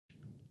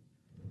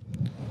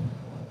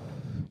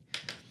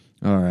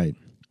All right.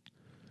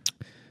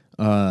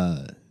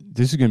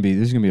 This is gonna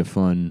be a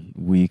fun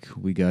week.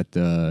 We got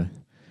a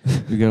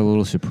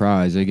little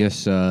surprise. I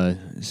guess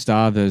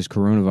Stav has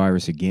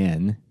coronavirus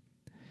again,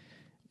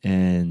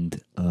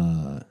 and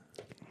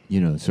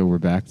so we're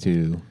back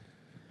to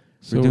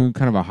we're doing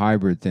kind of a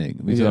hybrid thing.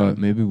 We thought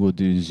maybe we'll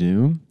do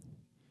Zoom,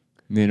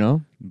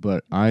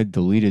 but I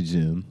deleted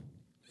Zoom.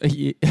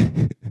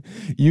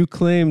 You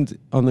claimed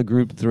on the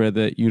group thread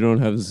that you don't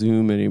have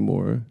Zoom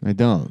anymore. I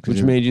don't,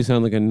 which made you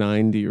sound like a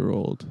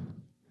 90-year-old.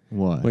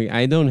 What? Like,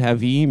 I don't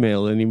have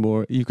email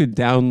anymore. You could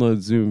download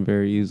Zoom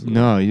very easily.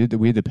 No,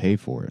 we had to pay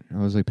for it. I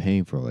was like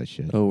paying for all that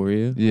shit. Oh, were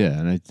you? Yeah,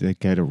 and I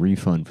got a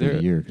refund for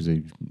the year because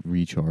they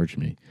recharged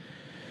me.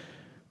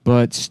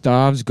 But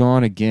Stav's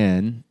gone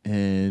again,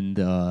 and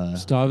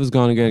Stav is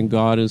gone again.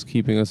 God is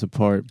keeping us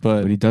apart,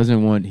 but he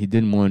didn't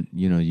want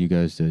you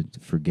guys to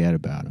forget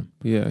about him.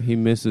 Yeah, he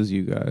misses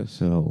you guys.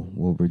 So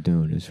what we're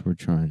doing is we're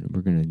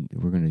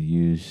gonna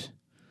use.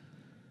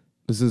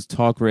 This is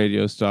talk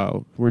radio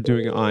style. We're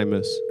doing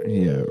IMUS.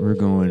 Yeah, we're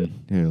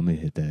going. Here, let me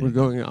hit that. We're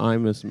going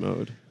IMUS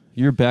mode.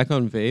 You're back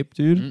on vape,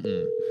 dude?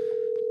 Mm-mm.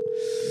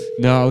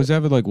 No, I was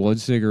having like one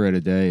cigarette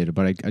a day,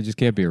 but I just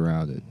can't be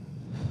around it.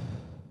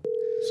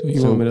 So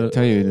you want me to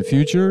tell you in the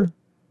future,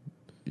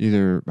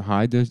 either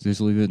hide this,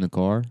 just leave it in the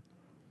car.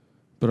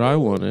 But I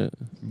want it.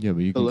 Yeah,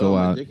 but you can go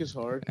out. My dick is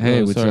hard.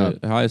 Hey, what's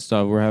up? Hi,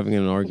 Stav. We're having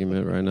an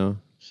argument right now.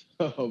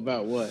 Oh,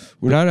 about what?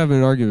 We're not having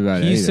an argument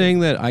about it. He's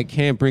saying that I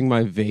can't bring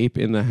my vape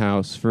in the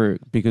house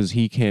because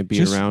he can't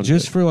be around.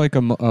 Just for like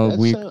a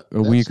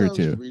week or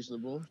two.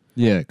 Reasonable.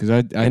 Yeah, because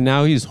and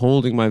now he's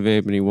holding my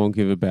vape and he won't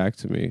give it back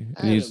to me.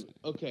 Adam,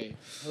 okay,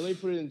 let me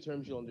put it in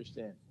terms you'll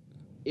understand.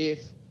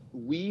 If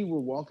we were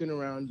walking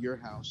around your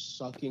house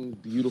sucking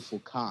beautiful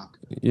cock,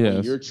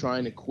 when you're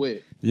trying to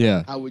quit,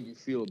 how would you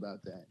feel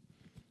about that?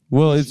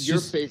 Well, it's your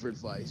favorite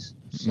vice,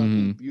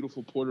 sucking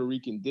beautiful Puerto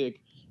Rican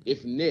dick.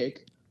 If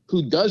Nick,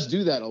 who does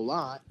do that a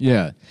lot,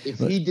 if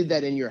he did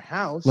that in your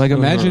house, like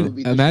imagine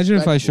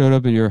if I showed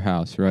up at your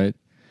house, right,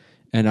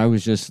 and I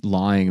was just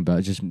lying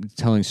just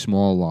telling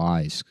small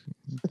lies.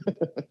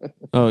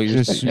 Oh,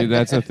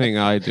 that's a thing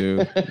I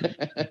do.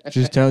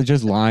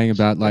 Just lying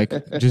about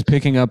just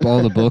picking up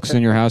all the books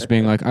in your house,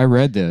 being like, I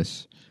read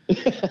this.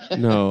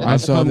 No,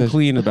 I've come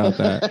clean about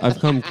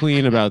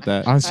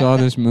that. I saw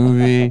this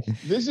movie.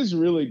 This is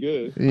really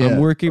good. Yeah. I'm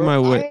working my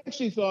way. I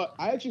actually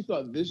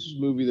thought this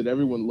movie that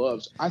everyone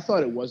loves. I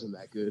thought it wasn't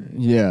that good.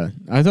 Yeah,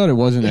 I thought it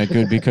wasn't that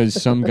good because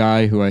some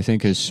guy who I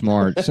think is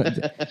smart,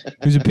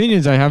 whose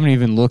opinions I haven't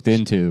even looked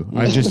into.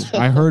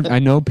 I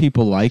know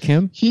people like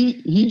him.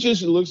 He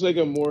just looks like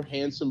a more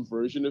handsome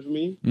version of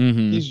me.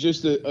 Mm-hmm. He's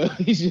just a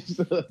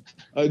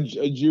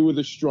Jew with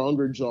a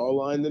stronger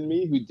jawline than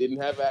me who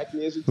didn't have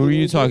acne as a teenager. Who are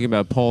you talking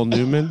about, Paul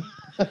Newman?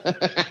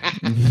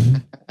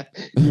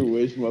 You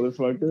wish,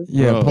 motherfucker.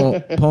 Yeah,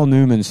 Paul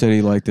Newman said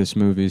he liked this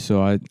movie,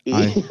 so I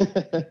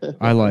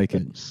like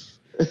it.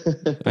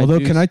 Although,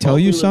 can I tell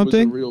you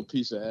something? Was a real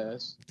piece of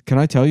ass. Can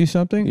I tell you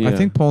something? Yeah. I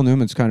think Paul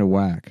Newman's kind of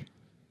whack.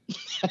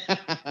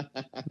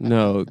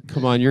 No,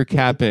 come on, you're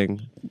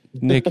capping.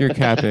 Nick, you're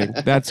capping.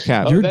 That's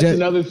cap. That's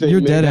another thing. You're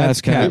man. dead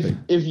ass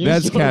capping.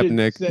 That's cap,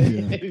 Nick.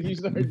 If you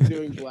started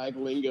doing black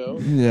lingo,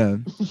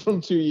 from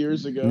 2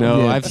 years ago.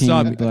 No,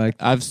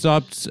 I've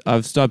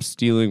stopped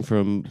stealing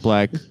from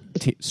black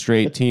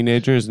straight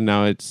teenagers, and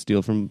now it's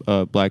steal from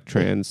black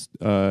trans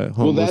homeless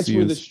Well, that's youth.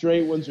 where the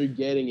straight ones are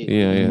getting it.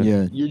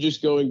 Yeah. You're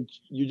just going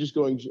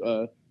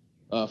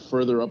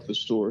further up the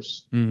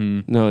source.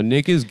 Mm-hmm. No,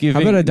 Nick is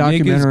giving. How about a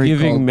documentary Nick is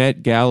giving called,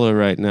 Met Gala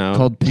right now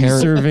called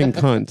serving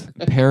cunt.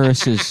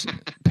 Paris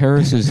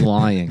is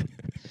lying.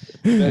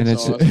 And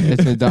it's awesome.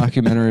 it's a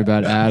documentary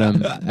about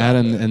Adam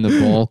and the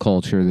ball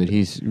culture that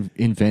he's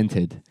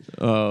invented.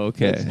 Oh,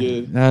 okay. That's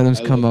good. Adam's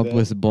come up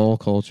with ball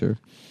culture.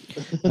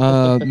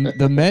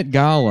 The Met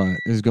Gala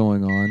is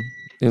going on.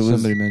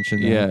 Somebody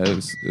mentioned that. Yeah, it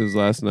was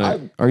last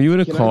night. Are you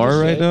in a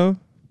car right now?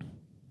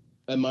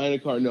 Am I in a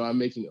car? No, I'm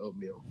making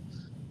oatmeal.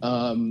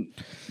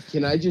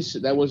 Can I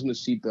just? That wasn't a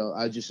seatbelt.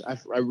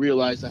 I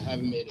realized I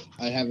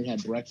haven't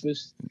had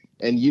breakfast,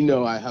 and you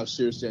know how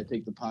seriously I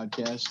take the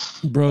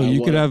podcast. Bro,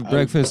 you could have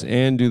breakfast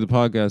and do the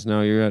podcast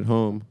now. You're at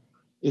home.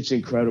 It's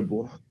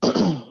incredible.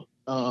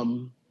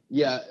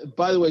 Yeah.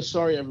 By the way,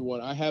 sorry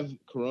everyone. I have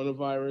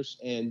coronavirus,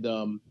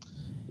 and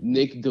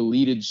Nick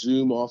deleted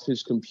Zoom off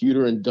his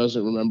computer and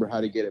doesn't remember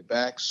how to get it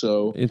back.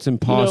 So it's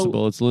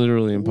impossible. It's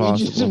literally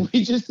impossible.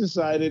 We just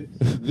decided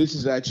this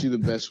is actually the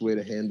best way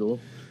to handle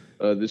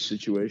this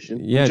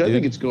situation. Yeah, I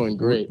think it's going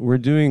great. We're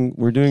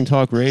doing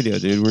talk radio,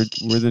 dude.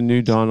 We're the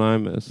new Don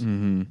Imus.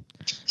 Mm-hmm.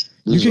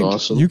 This is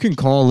awesome. You can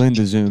call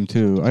into Zoom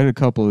too. I had a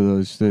couple of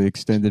those. The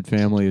extended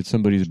family at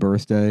somebody's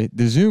birthday.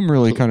 The Zoom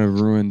really kind of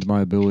ruined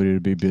my ability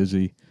to be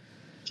busy.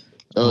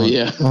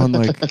 on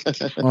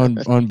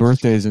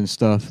birthdays and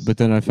stuff. But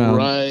then I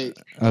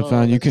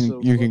found you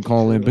can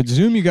call in. But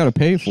Zoom you got to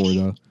pay for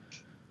though.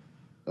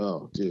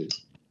 Oh, dude.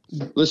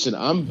 Listen,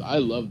 I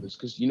love this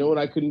because you know what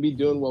I couldn't be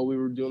doing while we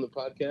were doing the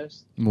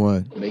podcast?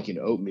 What? Making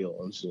oatmeal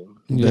on Zoom.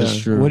 Yeah. That's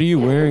true. What are you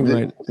wearing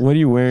right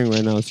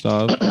now,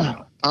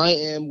 Stav? I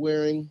am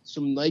wearing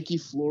some Nike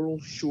floral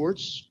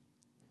shorts.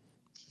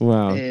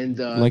 Wow. And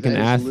like an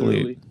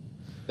athlete.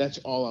 That's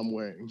all I'm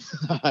wearing.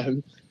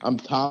 I'm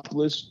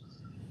topless.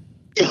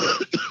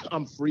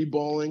 I'm free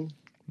balling.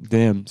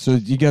 Damn. So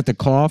you got the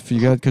cough?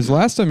 Because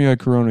last time you had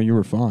corona, you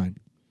were fine.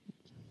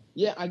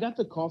 Yeah, I got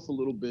the cough a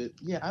little bit.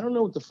 Yeah, I don't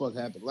know what the fuck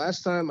happened.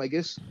 Last time, I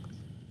guess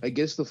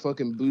the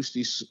fucking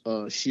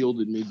boosty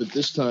shielded me, but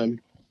this time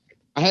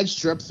I had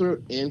strep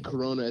throat and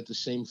corona at the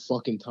same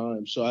fucking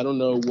time. So I don't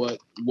know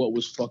what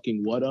was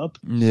fucking what up.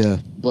 Yeah.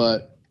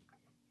 But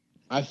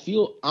I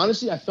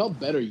felt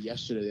better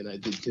yesterday than I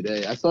did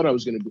today. I thought I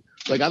was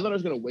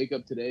gonna wake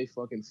up today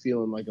fucking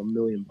feeling like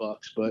 $1,000,000,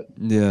 but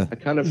yeah, I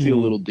kind of feel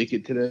a little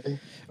dickhead today.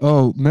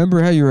 Oh,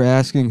 remember how you were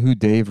asking who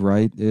Dave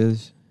Wright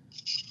is?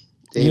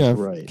 Dave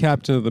Wright,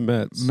 captain of the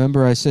Mets.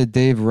 Remember I said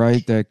Dave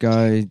Wright, that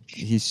guy.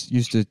 He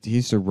used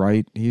to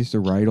write. He used to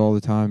write all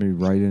the time. He'd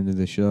write into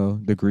the show.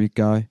 The Greek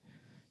guy,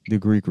 the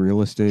Greek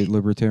real estate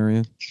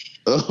libertarian.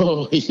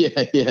 Oh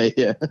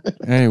yeah.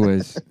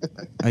 Anyways,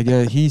 I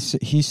guess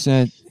he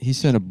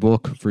sent a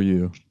book for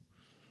you.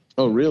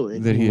 Oh really?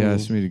 That he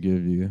asked me to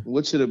give you.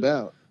 What's it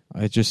about?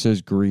 It just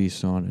says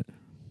Greece on it.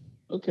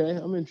 Okay,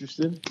 I'm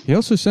interested. He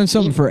also sent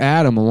something for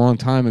Adam a long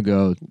time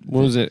ago.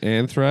 What was it?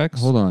 Anthrax?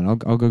 Hold on, I'll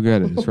go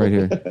get it. It's right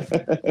here.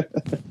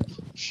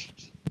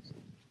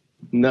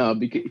 No,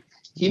 because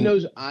he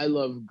knows I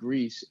love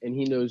Greece, and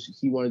he knows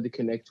he wanted to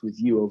connect with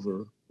you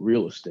over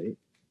real estate.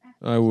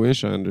 I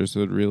wish I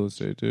understood real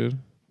estate, dude.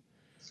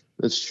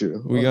 That's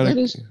true.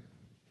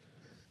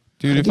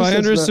 Dude, if I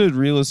understood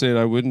real estate,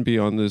 I wouldn't be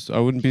on this. I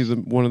wouldn't be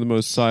one of the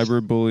most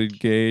cyber-bullied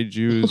gay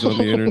Jews on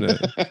the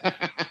internet.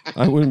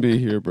 I wouldn't be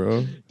here,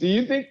 bro. Do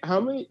you think how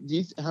many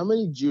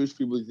Jewish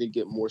people do you think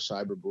get more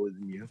cyberbullied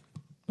than you?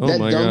 Oh that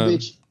my dumb God.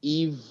 bitch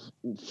Eve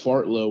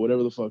Fartlow,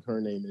 whatever the fuck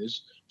her name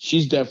is,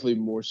 she's definitely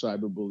more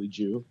cyberbully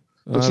Jew,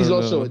 but she's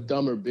also a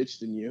dumber bitch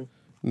than you.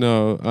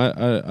 No,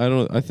 I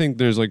don't. I think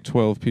there's like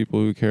 12 people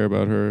who care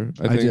about her.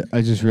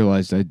 I just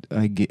realized I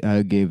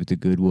gave it to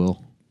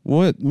Goodwill.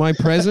 What? My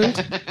present?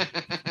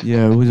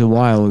 Yeah, it was a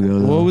while ago.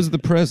 Though. What was the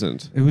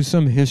present? It was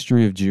some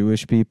history of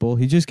Jewish people.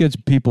 He just gets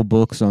people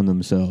books on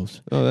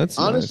themselves. Oh, that's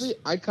honestly, nice.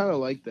 I kind of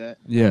like that.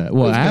 Yeah,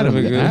 well, That's kind of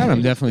a good-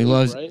 Adam definitely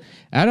loves. Right?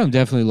 Adam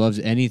definitely loves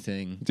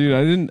anything. Dude,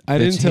 I didn't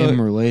That's tell him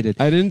related.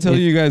 I didn't tell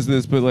you guys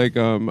this, but like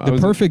The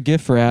perfect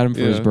gift for Adam for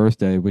his Yeah.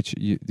 birthday, which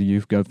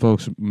you've got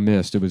folks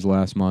missed. It was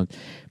last month,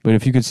 but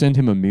if you could send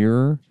him a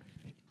mirror,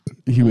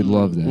 he would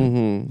love that.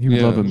 Mhm. He would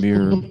Yeah. love a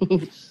mirror.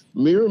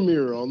 Mirror,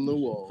 mirror on the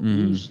wall. Mhm.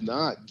 Who's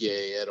not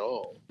gay at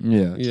all?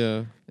 Yeah.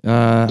 Yeah.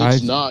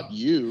 It's not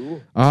you.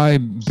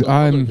 I'm Some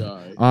other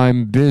guy.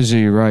 I'm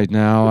busy right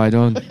now. I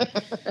don't.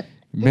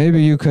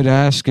 Maybe you could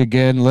ask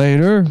again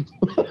later.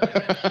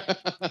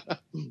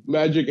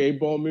 Magic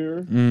 8-ball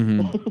mirror.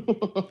 hmm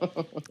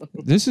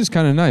This is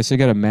kind of nice. They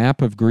got a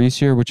map of Greece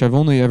here, which I've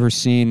only ever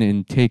seen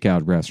in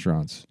takeout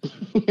restaurants.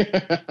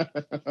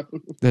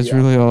 That's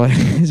really all.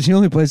 It's the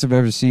only place I've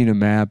ever seen a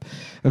map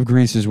of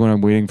Greece is when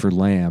I'm waiting for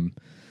lamb.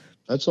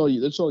 That's all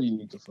you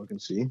need to fucking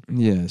see.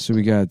 Yeah, so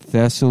we got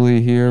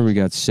Thessaly here. We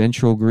got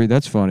Central Greece.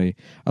 That's funny.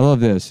 I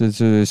love this.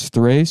 It's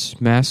Thrace,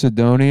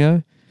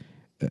 Macedonia,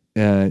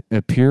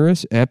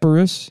 Epirus.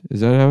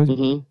 Is that how?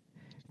 Mm-hmm.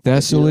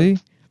 Thessaly,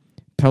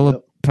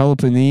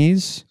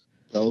 Peloponnese,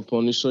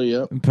 Peloponnesa,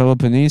 yep.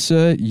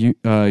 Peloponnesa,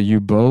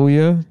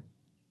 Euboea,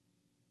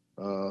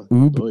 oh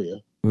yeah.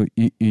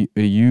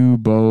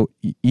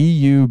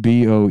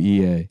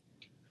 Euboea.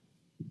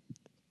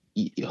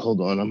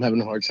 Hold on, I'm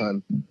having a hard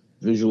time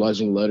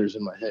visualizing letters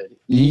in my head.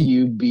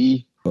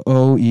 EUBOEA.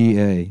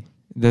 OEA.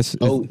 That's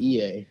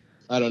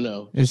I don't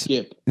know. It's-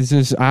 Skip. It's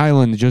this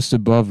island just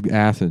above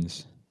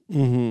Athens.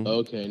 Mm-hmm.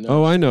 Okay. No.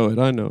 Oh, I know it.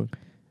 I know it.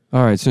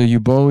 All right, so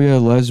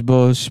Euboea,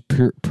 Lesbos,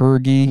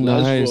 Pergi,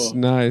 Lesbo.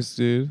 Nice,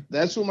 dude.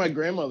 That's where my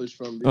grandmother's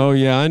from. Dude. Oh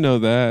yeah, I know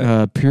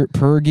that.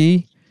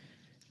 Pergi,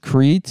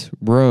 Crete,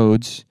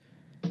 Rhodes.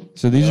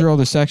 So these are all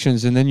the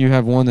sections, and then you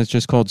have one that's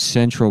just called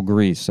Central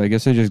Greece. I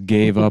guess they just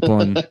gave up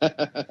on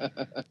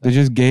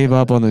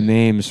the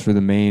names for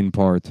the main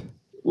part.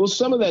 Well,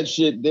 some of that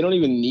shit, they don't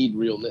even need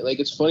real names. Like,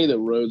 it's funny that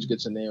Rhodes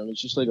gets a name.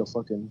 It's just like a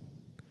fucking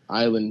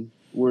island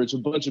where it's a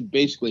bunch of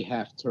basically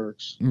half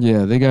Turks.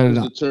 Yeah, they got 'Cause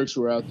it. the Turks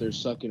were out there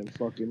sucking and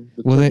fucking.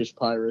 The Well, Turkish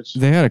pirates.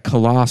 They had a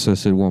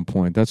Colossus at one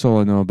point. That's all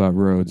I know about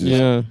Rhodes.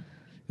 Yeah,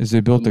 Is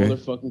they built The their.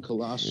 motherfucking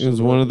Colossus. it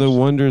was one of the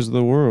wonders of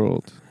the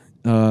world.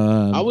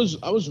 I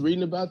was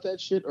reading about that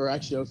shit, or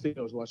actually,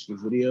 I was watching a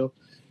video,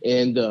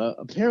 and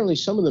apparently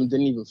some of them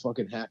didn't even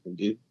fucking happen,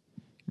 dude.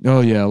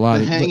 Oh yeah, a lot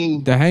The of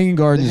Hanging- the Hanging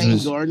The Gardens Hanging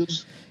was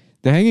Gardens.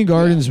 the Hanging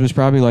Gardens was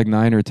probably like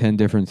 9 or 10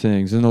 different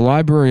things. In the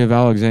Library of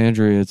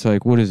Alexandria, it's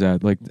like, what is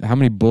that? Like, how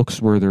many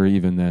books were there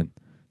even then?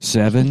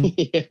 7?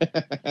 Yeah.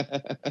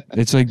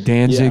 It's like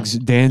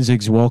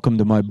Danzig's Welcome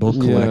to My Book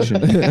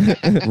Collection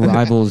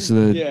rivals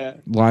the Yeah.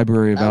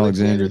 Library of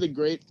Alexander Alexandria. the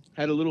Great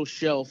had a little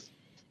shelf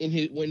in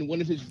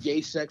one of his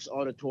gay sex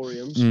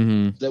auditoriums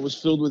hmm that was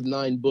filled with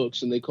 9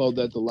 books, and they called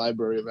that the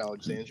Library of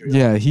Alexandria.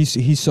 Yeah,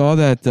 he saw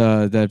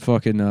that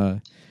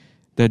fucking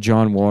that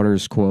John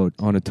Waters quote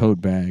on a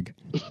tote bag.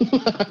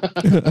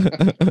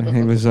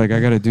 He was like, I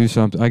gotta do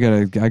something. I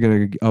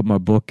gotta up my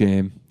book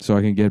game so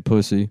I can get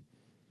pussy.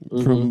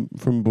 From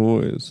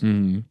boys.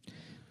 Mm.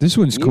 This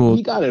one's cool.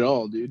 He got it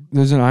all, dude.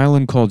 There's an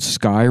island called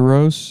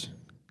Skyros.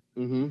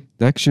 Mm-hmm.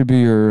 That should be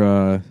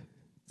your.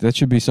 That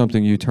should be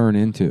something you turn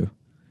into.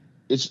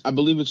 I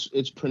believe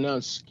it's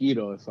pronounced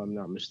Skeeto, if I'm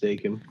not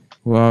mistaken.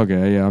 Well,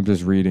 okay, yeah, I'm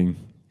just reading.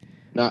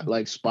 Not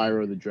like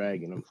Spyro the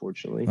Dragon,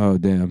 unfortunately. Oh,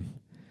 damn.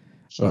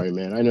 Sorry,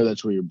 man. I know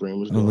that's where your brain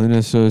was going.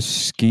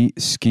 Alinisos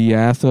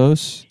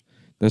Skiathos.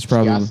 That's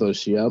probably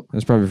Skiathos, yep.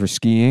 That's probably for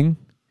skiing.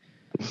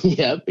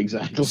 Yep,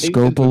 exactly.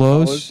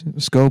 Scopolos.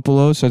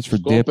 That's for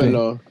dipping.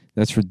 Scopolo.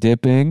 That's for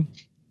dipping.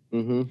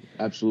 Mm-hmm.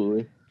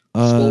 Absolutely.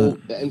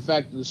 In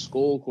fact, the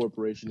Skull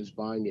Corporation is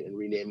buying it and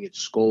renaming it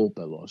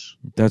Skolpelos.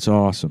 That's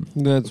awesome.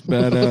 That's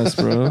badass,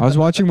 bro. I was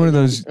watching one of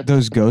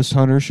those ghost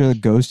hunter show,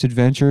 Ghost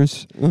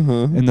Adventures,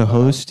 and the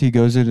host, he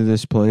goes into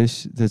this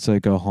place that's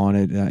like a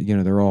haunted,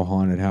 they're all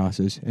haunted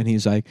houses, and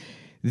he's like,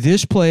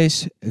 this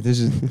place, this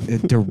is a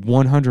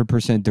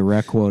 100%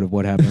 direct quote of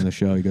what happened on the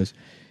show. He goes,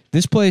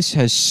 this place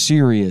has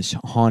serious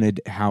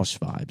haunted house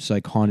vibes,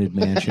 like haunted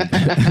mansion.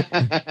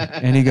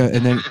 and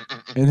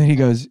then he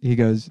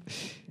goes,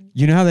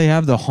 you know how they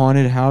have the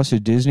haunted house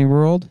at Disney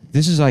World?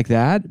 This is like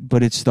that,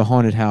 but it's the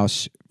haunted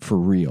house for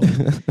real.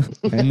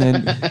 and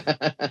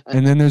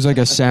then there's like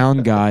a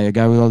sound guy, a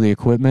guy with all the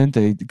equipment.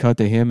 They cut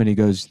to him, and he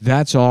goes,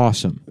 "That's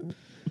awesome."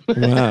 Wow,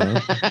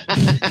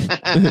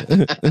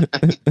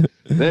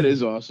 that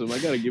is awesome. I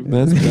gotta give.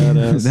 That's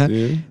badass,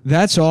 dude.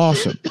 That's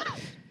awesome.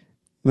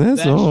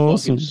 That's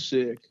awesome. Fucking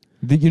sick.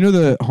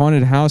 The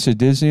haunted house at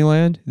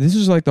Disneyland? This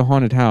is like the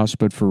haunted house,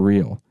 but for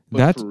real.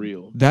 For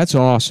real. That's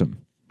awesome.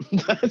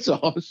 That's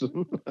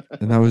awesome.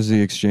 And that was the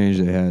exchange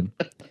they had.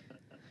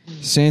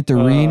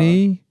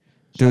 Santorini,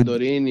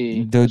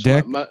 Santorini,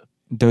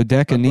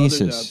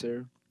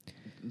 Dodecanesus.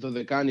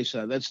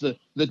 Dodecanisa. That's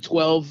the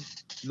 12.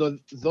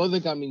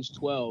 Dodeca means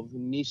 12.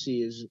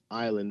 Nisi is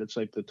island. It's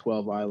like the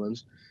 12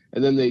 islands.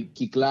 And then the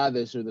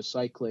Cyclades or the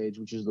Cyclades,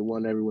 which is the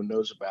one everyone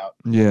knows about.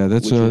 Yeah,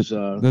 that's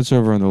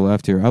over on the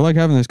left here. I like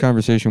having this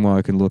conversation while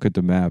I can look at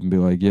the map and be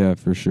like, yeah,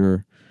 for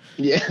sure.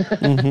 Yeah.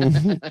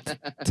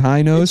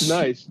 Tynos. It's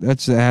nice.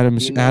 That's Adam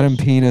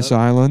Penis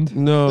Island.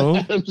 No.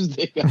 Adam's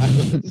Dick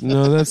Island.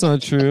 No, that's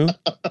not true.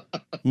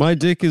 My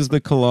dick is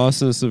the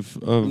Colossus of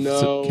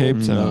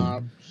Cape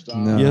Town. Stop.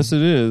 No. Yes,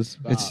 it is.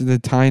 Stop. It's the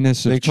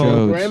Tynus of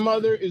Chode.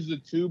 Grandmother is the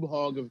tube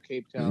hog of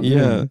Cape Town.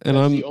 Yeah, and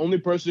I'm the only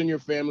person in your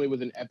family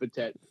with an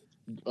epithet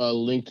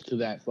linked to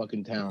that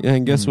fucking town. Yeah,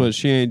 and guess what?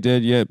 She ain't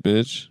dead yet,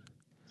 bitch.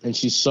 And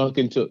she's sunk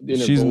into.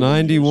 She's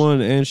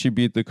 91 and she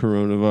beat the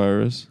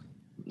coronavirus.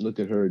 Look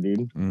at her,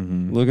 dude.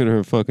 Mm-hmm. Look at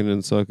her fucking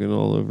and sucking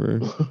all over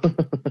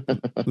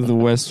the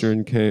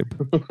Western Cape.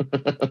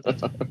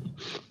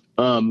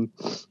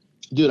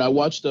 Dude, I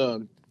watched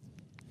a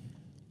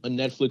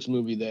Netflix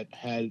movie that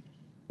had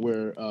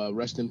where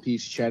rest in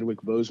peace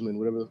Chadwick Boseman,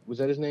 whatever was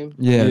that his name?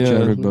 Yeah.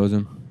 Chadwick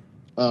Boseman.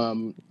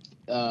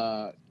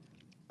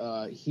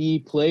 He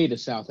played a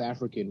South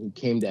African who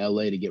came to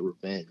LA to get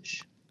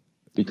revenge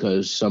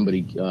because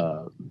somebody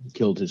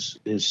killed his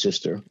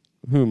sister.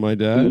 Who, my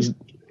dad?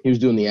 He was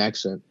doing the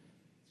accent.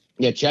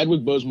 Yeah,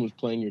 Chadwick Boseman was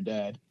playing your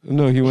dad.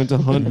 No, he went to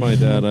hunt my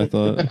dad, I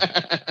thought.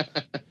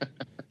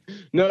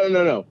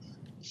 No.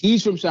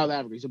 He's from South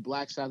Africa. He's a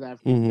black South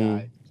African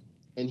guy.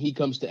 And he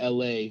comes to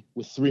LA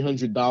with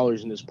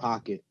 $300 in his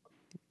pocket.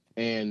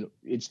 And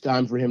it's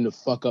time for him to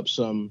fuck up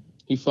some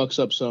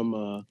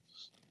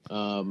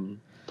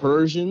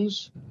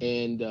Persians,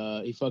 and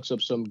he fucks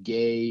up some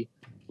gay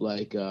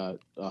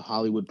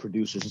Hollywood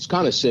producers. It's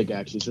kind of sick,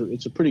 actually. So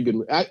it's a pretty good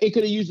movie. It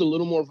could have used a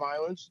little more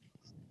violence,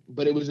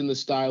 but it was in the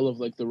style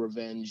of like the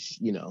revenge,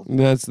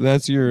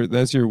 That's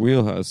your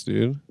wheelhouse,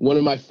 dude. One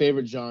of my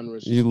favorite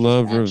genres. You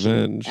love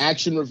revenge.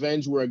 Action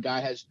revenge where a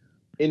guy has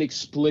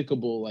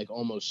inexplicable, like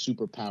almost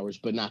superpowers,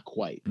 but not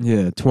quite.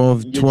 Yeah,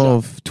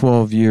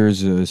 12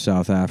 years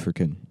South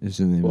African is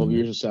the name. 12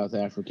 years of South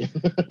African.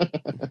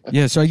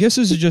 Yeah, so I guess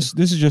this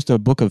is just a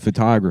book of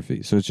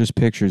photography. So it's just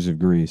pictures of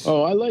Greece.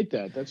 Oh, I like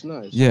that. That's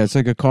nice. Yeah, it's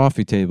like a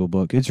coffee table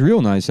book. It's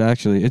real nice,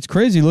 actually. It's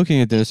crazy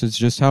looking at this. It's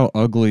just how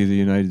ugly the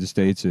United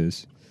States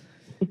is.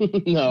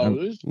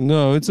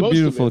 No, it's a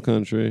beautiful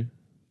country.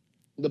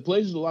 The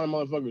places a lot of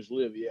motherfuckers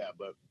live, yeah,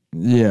 but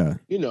yeah,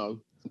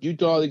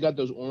 Utah, they got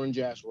those orange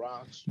ass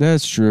rocks.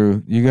 That's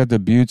true. You got the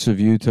buttes of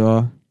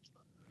Utah.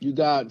 You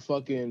got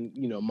fucking,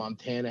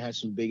 Montana has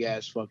some big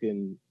ass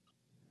fucking,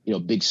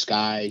 big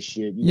sky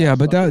shit. Yeah,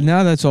 but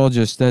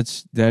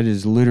that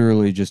is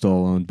literally just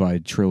all owned by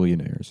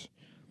trillionaires.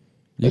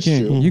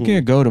 You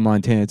can't go to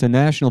Montana. It's a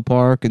national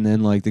park, and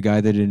then like the guy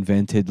that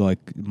invented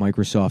like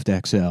Microsoft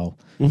Excel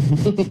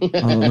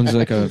owns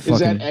like a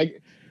fucking.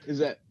 Is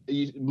that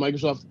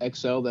Microsoft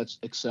Excel? That's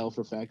Excel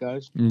for fat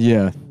guys.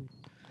 Yeah.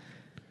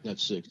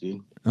 That's sick,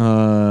 dude.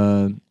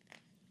 For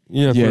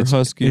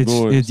husky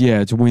boys.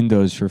 It's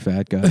Windows for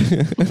fat guys.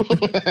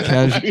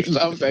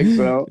 Microsoft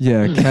Excel.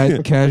 Yeah,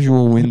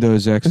 casual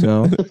Windows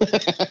XL.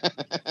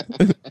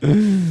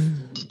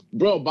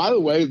 Bro, by the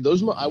way,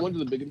 I went to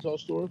the Big and Tall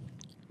store.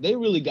 they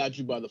really got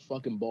you by the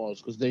fucking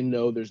balls because they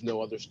know there's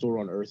no other store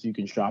on earth you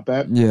can shop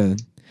at. Yeah.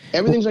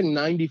 Everything's like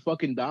 $90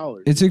 fucking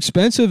dollars. It's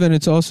expensive, and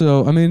it's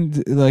also, I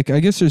mean, like, I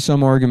guess there's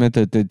some argument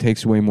that it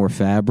takes away more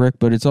fabric,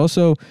 but it's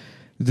also,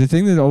 the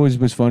thing that always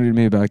was funny to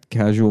me about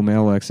Casual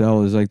Male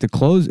XL is, like, the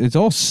clothes, it's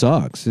all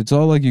sucks. It's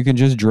all like you can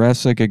just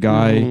dress like a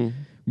guy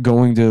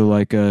going to,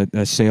 like,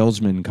 a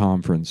salesman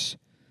conference.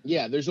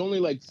 Yeah, there's only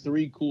like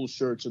 3 cool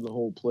shirts in the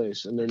whole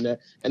place, and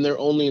they're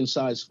only in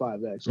size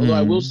 5X. Although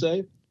I will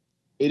say,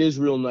 it is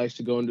real nice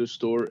to go into a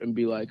store and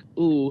be like,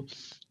 ooh,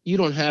 you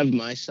don't have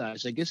my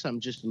size. I guess I'm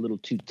just a little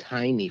too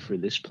tiny for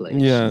this place.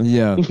 Yeah.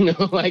 You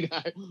know, like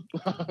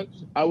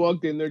I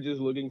walked in there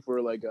just looking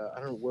for like I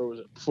don't know, where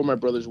was it? Before my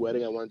brother's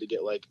wedding, I wanted to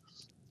get like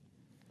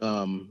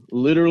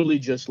literally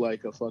just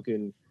like a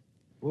fucking,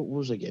 what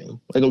was I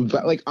getting?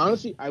 Like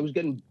honestly, I was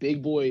getting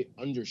big boy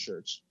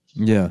undershirts.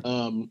 Yeah.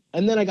 And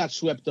then I got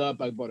swept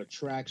up. I bought a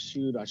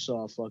tracksuit. I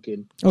saw a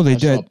fucking I saw a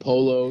did.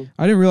 polo.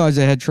 I didn't realize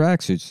they had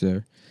tracksuits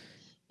there.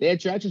 They had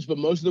tracksuits, but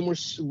most of them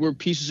were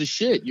pieces of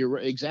shit. You're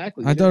right,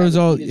 exactly. I thought it was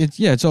all,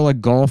 it's all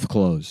like golf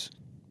clothes.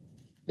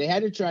 They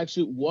had a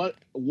tracksuit.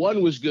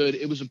 One was good.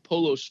 It was a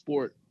Polo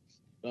Sport,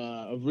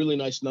 a really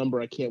nice number.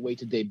 I can't wait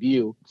to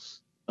debut.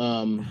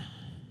 But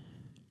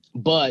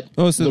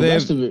so the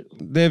rest of it,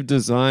 they have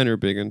designer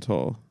big and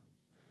tall.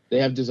 They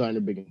have designer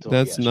big and tall.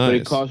 That's yes.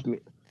 nice. But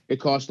it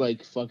cost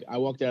like fuck. I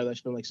walked out of that, I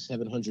spent like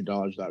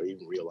 $700 without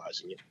even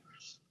realizing it.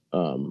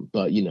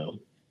 But you know.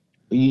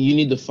 You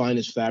need the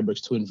finest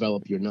fabrics to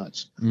envelop your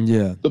nuts.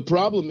 Yeah. The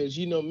problem is,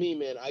 you know me,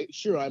 man.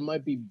 I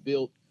might be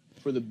built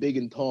for the big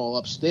and tall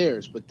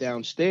upstairs, but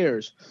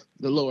downstairs,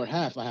 the lower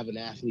half, I have an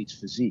athlete's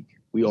physique.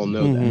 We all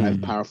know that. I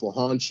have powerful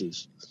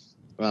haunches.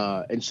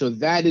 And so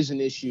that is an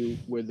issue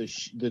where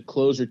the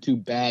clothes are too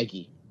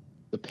baggy.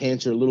 The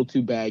pants are a little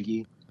too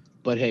baggy.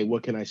 But hey,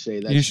 what can I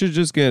say? You should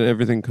just get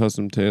everything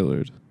custom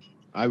tailored.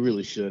 I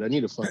really should. I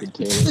need a fucking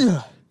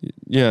tailor.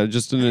 Yeah,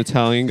 just an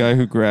Italian guy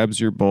who grabs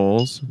your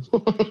balls.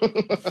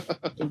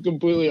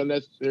 Completely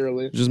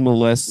unnecessarily. Just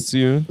molests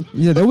you.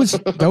 Yeah, that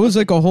was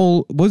like a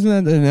whole,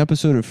 wasn't that an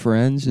episode of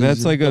Friends?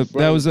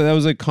 That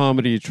was a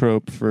comedy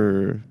trope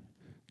for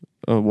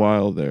a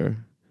while there.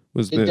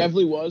 It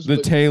definitely was. The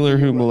tailor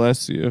who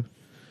molests you.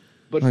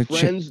 But like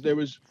Friends, there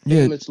was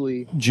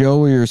famously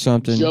Joey or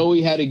something.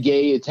 Joey had a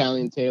gay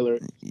Italian tailor.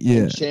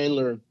 Yeah. And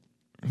Chandler.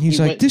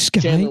 This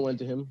guy, Chandler went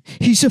to him.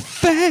 He's a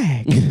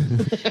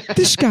fag.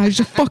 This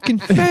guy's a fucking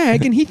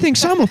fag, and he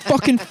thinks I'm a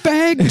fucking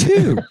fag,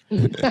 too.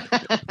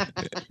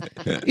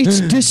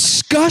 It's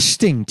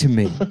disgusting to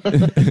me.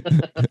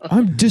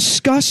 I'm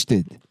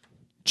disgusted.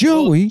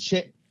 Joey.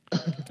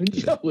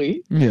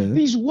 Joey,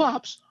 these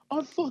wops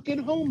are fucking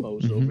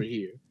homos over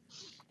here.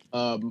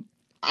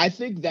 I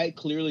think that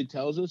clearly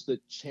tells us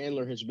that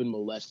Chandler has been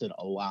molested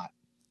a lot.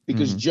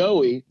 Because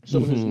Joey,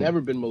 someone who's never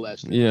been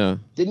molested,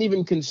 didn't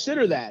even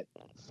consider that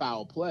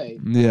foul play.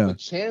 Yeah. But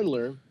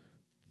Chandler,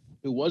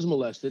 who was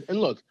molested, and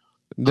look,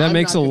 that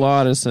makes a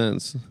lot of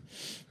sense.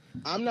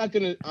 I'm not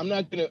gonna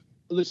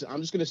listen.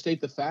 I'm just gonna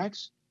state the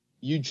facts.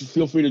 You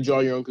feel free to draw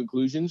your own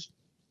conclusions.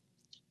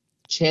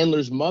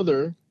 Chandler's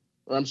father,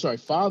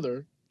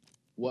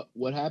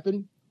 what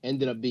happened?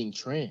 Ended up being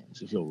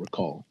trans, if you'll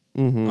recall.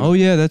 Oh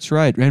yeah, that's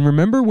right. And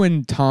remember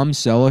when Tom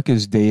Selleck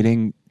is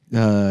dating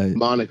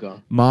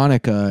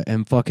Monica,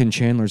 and fucking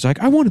Chandler's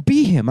like, I want to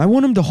be him. I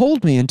want him to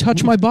hold me and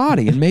touch my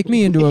body and make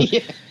me into a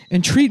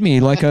and treat me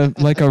like a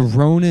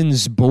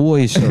Ronan's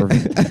boy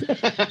servant.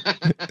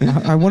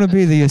 I want to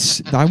be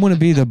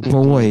the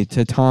boy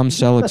to Tom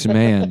Selleck's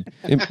man,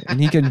 and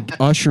he can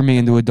usher me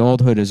into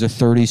adulthood as a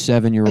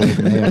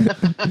 37-year-old man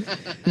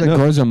that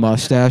grows a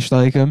mustache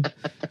like him.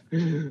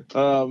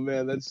 Oh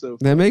man, that's so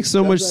funny. That makes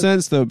so much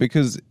sense though,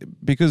 because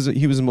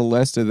he was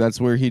molested.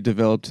 That's where he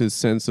developed his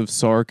sense of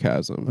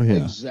sarcasm.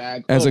 Yeah.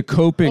 Exactly. As a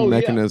coping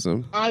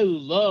mechanism. Yeah. I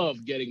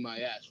love getting my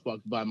ass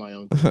fucked by my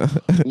uncle.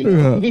 You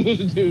know?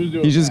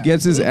 He just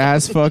gets his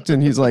ass fucked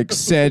and he's like,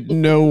 said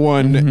no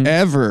one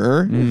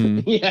ever.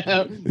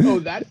 Yeah. Oh,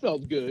 that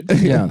felt good.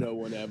 Yeah. No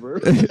one ever.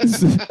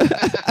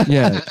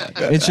 Yeah.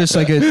 It's just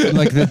like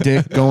the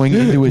dick going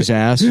into his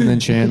ass, and then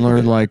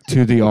Chandler like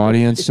to the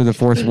audience, to the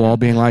fourth wall,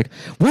 being like,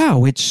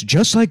 wow, it's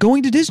just like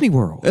going to Disney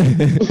World.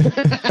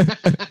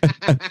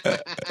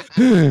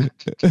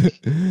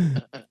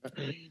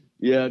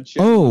 Yeah.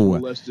 Oh,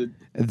 molested.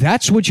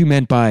 That's what you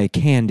meant by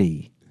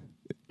candy.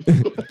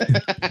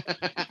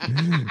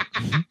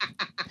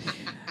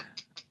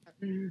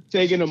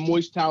 Taking a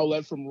moist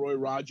towelette from Roy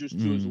Rogers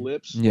to his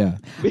lips. Yeah.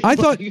 I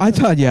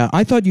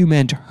thought you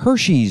meant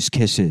Hershey's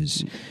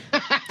Kisses.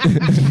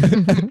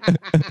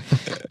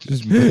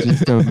 just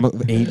a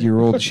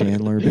 8-year-old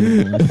Chandler.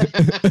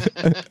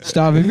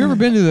 Stop. Have you ever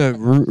been to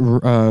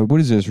the what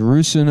is this,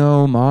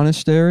 Rusino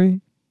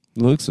Monastery?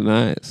 Looks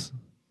nice.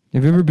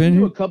 Have you ever been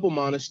to to a couple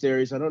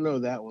monasteries? I don't know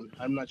that one.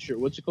 I'm not sure.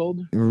 What's it called?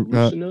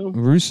 Rusino?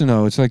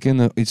 Rusino.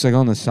 It's like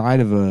on the side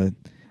of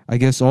I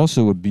guess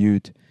also a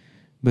butte.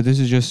 But this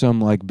is just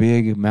some like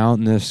big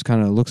mountainous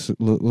kind of looks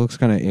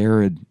kind of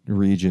arid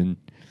region.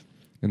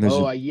 And there's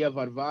Ayia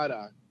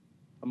Varvara.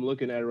 I'm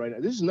looking at it right now.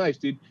 This is nice,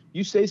 dude.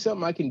 You say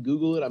something, I can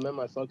Google it. I'm at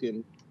my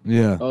fucking.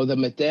 Yeah. Oh, the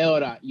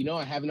Meteora. You know,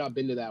 I have not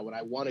been to that one.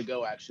 I want to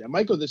go, actually. I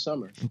might go this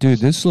summer. Dude,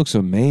 this looks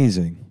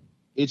amazing.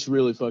 It's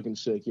really fucking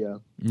sick, yeah.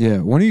 Yeah.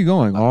 When are you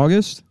going?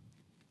 August?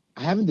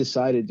 I haven't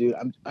decided, dude.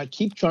 I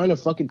keep trying to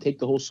fucking take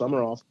the whole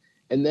summer off.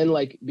 And then,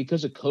 like,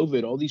 because of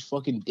COVID, all these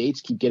fucking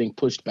dates keep getting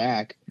pushed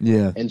back.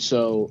 Yeah. And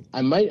so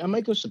I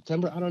might go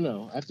September. I don't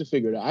know. I have to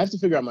figure it out. I have to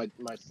figure out my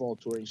fall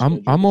touring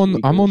schedule. I'm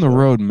on the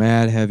road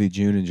mad heavy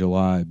June and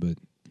July, but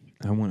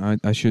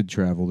I should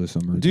travel this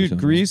summer. Dude,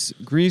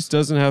 Greece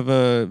doesn't have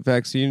a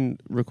vaccine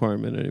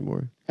requirement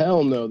anymore.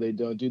 Hell no, they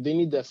don't, dude. They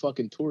need that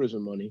fucking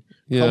tourism money.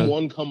 Yeah. Come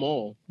one, come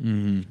all.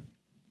 Mm-hmm.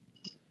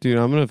 Dude,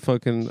 I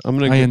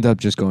end up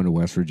just going to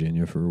West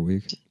Virginia for a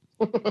week.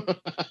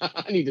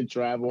 I need to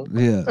travel.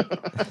 Yeah.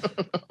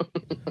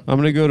 I'm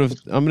gonna go to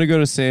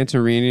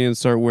Santorini and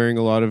start wearing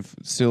a lot of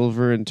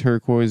silver and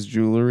turquoise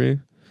jewelry,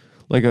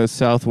 like a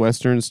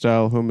southwestern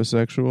style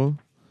homosexual.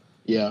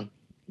 Yeah,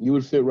 you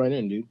would fit right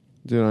in, dude.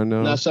 Dude, I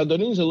know. Now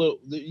Sardini's a little.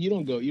 You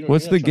don't go. You don't.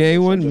 What's the gay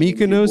one?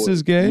 Mykonos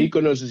is gay.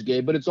 Mykonos is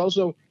gay, but it's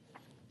also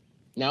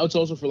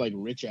for like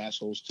rich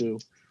assholes too.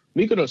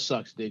 Mykonos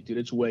sucks, dick, dude.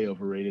 It's way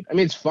overrated. I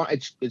mean, it's fine.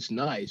 It's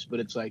nice, but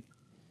it's like,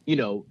 you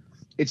know,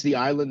 it's the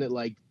island that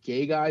like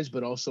gay guys,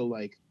 but also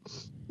like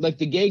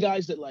the gay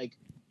guys that like.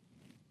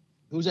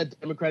 Who's that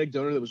Democratic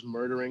donor that was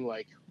murdering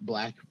like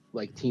black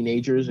like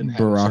teenagers and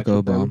Barack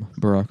Obama.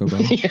 Barack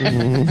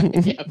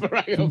Obama. Yeah,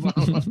 Barack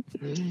Obama.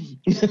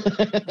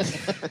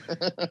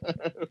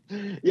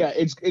 Yeah,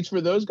 it's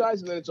for those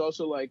guys, and then it's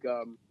also like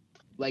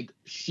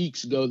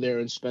sheiks go there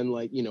and spend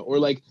like, you know, or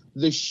like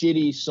the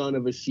shitty son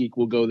of a sheik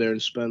will go there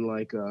and spend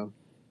like I'm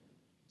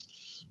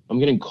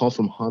getting a call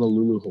from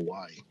Honolulu,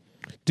 Hawaii.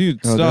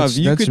 Dude, stop.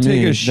 You could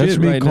take a shit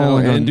right now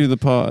and do the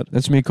pod.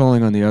 That's me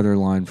calling on the other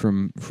line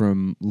from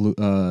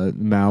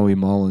Maui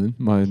Mullen,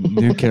 my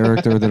new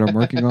character that I'm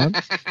working on.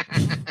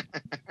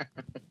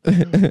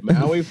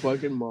 Maui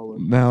fucking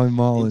Mullen. Maui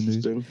Mullen,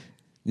 dude.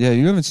 Yeah,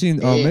 you haven't seen.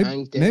 Oh,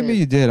 maybe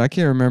you did. I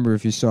can't remember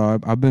if you saw.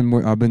 I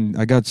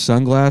got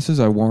sunglasses.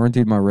 I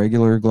warranted my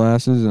regular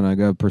glasses, and I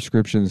got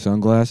prescription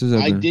sunglasses.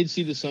 I did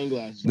see the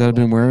sunglasses that I've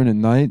been wearing at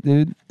night,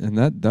 dude. And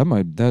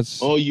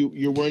that's. Oh,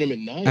 you're wearing them at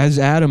night. As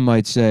Adam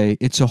might say,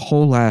 it's a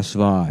whole ass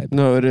vibe.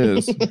 No, it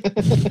is.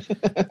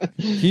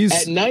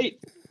 At night.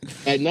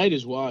 At night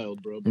is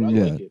wild, bro. But I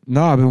like it.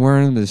 No, I've been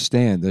wearing them at the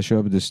stand. I show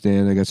up at the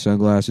stand. I got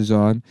sunglasses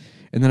on,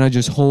 and then I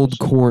just hold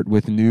court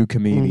with new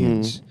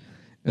comedians. Mm-hmm.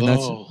 And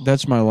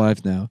that's my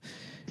life now.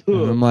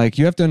 And I'm like,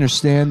 you have to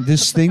understand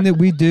this thing that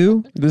we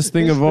do. This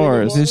thing of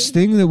ours. This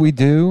thing that we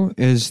do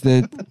is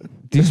that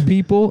these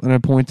people, and I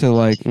point to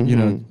like, you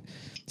know,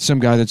 some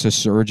guy that's a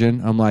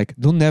surgeon. I'm like,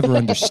 they'll never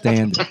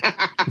understand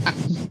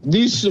it.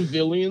 These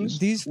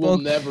civilians will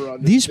never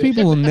understand. These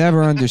people will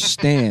never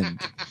understand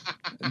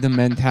the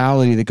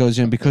mentality that goes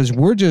in, because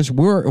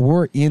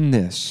we're in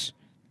this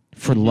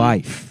for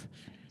life.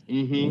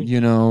 Mm-hmm.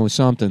 You know,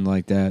 something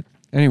like that.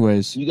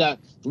 Anyways, we got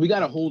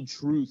to hold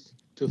truth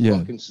to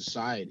fucking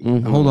society.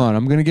 Mm-hmm. Hold on,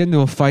 I'm gonna get into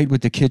a fight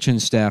with the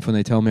kitchen staff when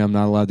they tell me I'm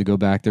not allowed to go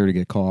back there to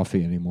get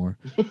coffee anymore.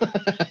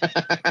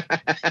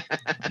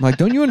 I'm like,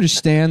 don't you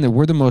understand that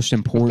we're the most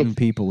important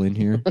people in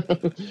here?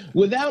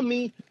 Without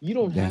me, you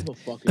don't have a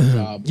fucking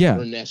job,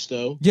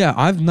 Ernesto. Yeah,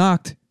 I've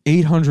knocked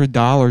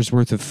 $800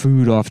 worth of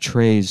food off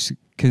trays,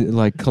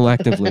 like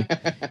collectively,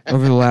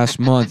 over the last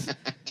month,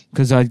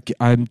 because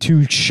I'm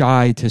too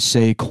shy to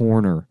say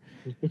corner.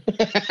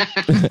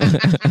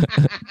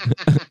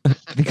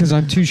 Because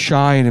I'm too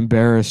shy and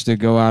embarrassed to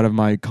go out of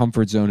my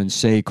comfort zone and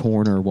say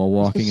corner while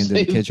walking into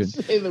the kitchen.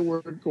 Say the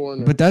word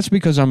corner. But that's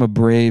because I'm a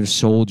brave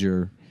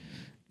soldier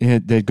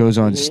that goes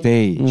on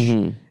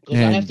stage. Because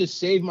I have to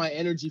save my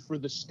energy for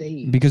the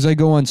stage. Because I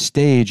go on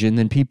stage and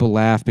then people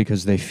laugh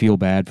because they feel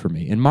bad for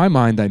me. In my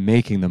mind, I'm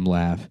making them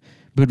laugh.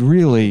 But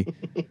really,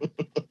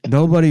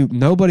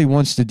 nobody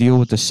wants to deal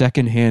with the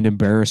secondhand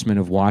embarrassment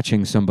of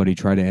watching somebody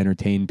try to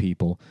entertain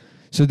people.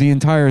 So the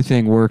entire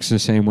thing works the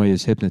same way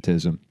as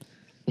hypnotism.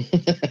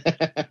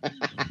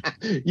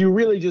 You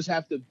really just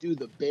have to do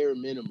the bare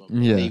minimum.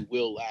 Yeah. They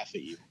will laugh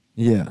at you.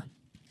 Yeah.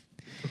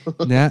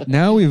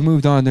 Now we've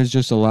moved on. There's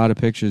just a lot of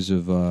pictures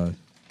of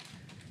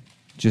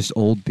just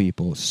old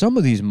people. Some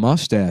of these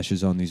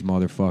mustaches on these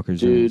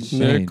motherfuckers are insane.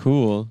 They're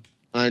cool.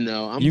 I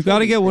know. You got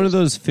to get one of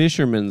those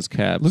fisherman's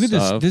caps. Look at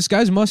this. This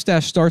guy's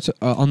mustache starts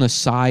on the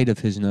side of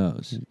his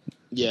nose.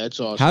 Yeah, it's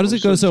awesome. How does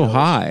it go so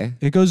high?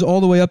 It goes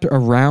all the way up to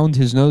around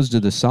his nose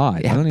to the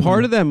side. Yeah,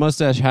 part of that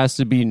mustache has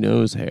to be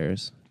nose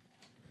hairs.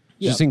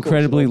 Yeah, just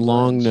incredibly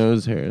long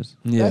nose hairs.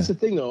 Yeah. That's the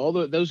thing, though. All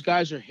those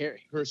guys are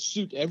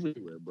hirsute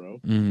everywhere,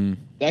 bro. Mm-hmm.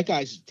 That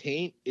guy's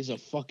taint is a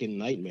fucking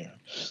nightmare.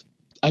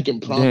 I can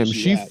promise you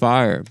she that.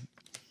 fire.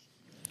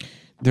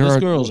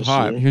 This girl's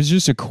hot. Here's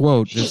just a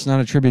quote that's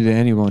not attributed to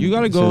anyone. You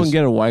got to go and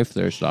get a wife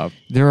there, stop.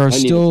 There are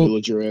still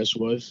your ass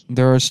wife.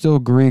 There are still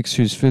Greeks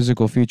whose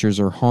physical features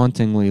are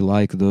hauntingly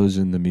like those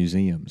in the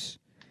museums.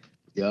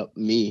 Yep,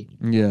 me.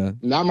 Yeah.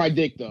 Not my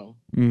dick though.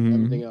 Mm-hmm.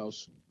 Everything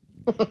else.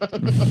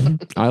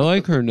 I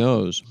like her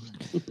nose.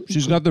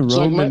 She's got the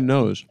Roman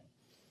nose.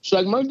 So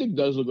like my dick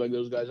does look like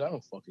those guys. I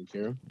don't fucking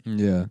care.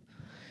 Yeah.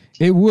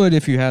 It would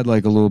if you had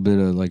like a little bit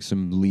of like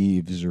some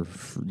leaves or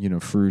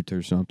fruit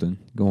or something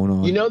going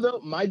on. You know though,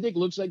 my dick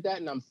looks like that,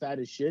 and I'm fat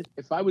as shit.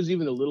 If I was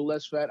even a little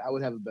less fat, I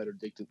would have a better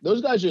dick.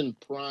 Those guys are in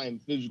prime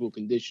physical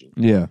condition.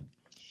 Yeah.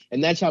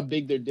 And that's how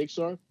big their dicks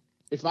are.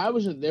 If I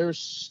was in their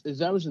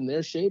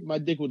shape, my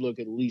dick would look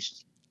at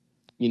least,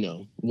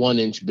 1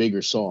 inch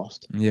bigger,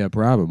 soft. Yeah,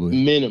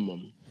 probably.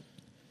 Minimum.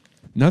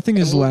 Nothing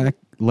is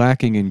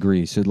lacking in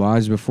Greece. It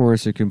lies before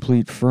us a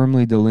complete,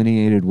 firmly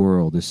delineated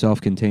world, a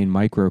self-contained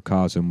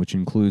microcosm which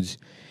includes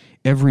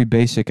every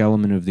basic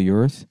element of the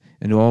earth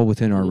and all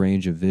within our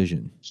range of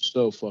vision.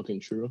 So fucking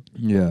true.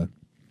 Yeah.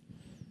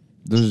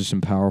 Those are some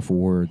powerful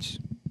words.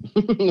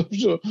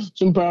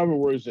 Some powerful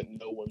words that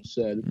no one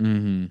said.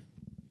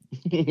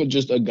 Mm-hmm.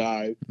 Just a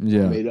guy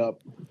made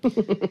up.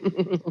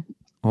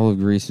 All of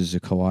Greece is a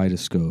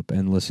kaleidoscope,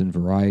 endless in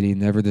variety,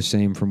 never the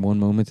same from one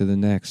moment to the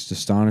next,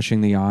 astonishing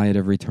the eye at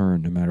every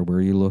turn. No matter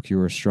where you look, you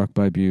are struck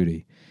by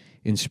beauty.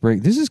 In spring,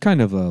 this is kind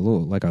of a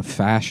little like a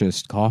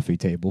fascist coffee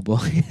table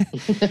book.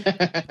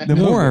 The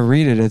more I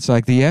read it, it's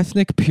like the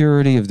ethnic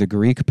purity of the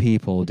Greek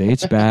people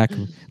dates back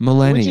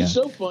millennia. Which is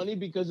so funny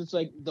because it's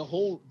like the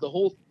whole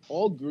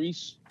all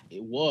Greece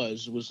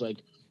was like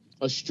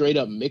a straight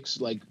up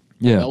mix, like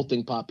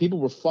melting pot. People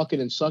were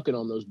fucking and sucking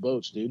on those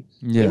boats, dude.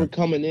 Yeah. They were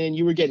coming in.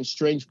 You were getting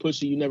strange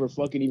pussy you never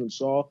fucking even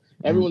saw.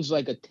 Everyone's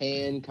like a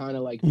tan, kind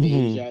of like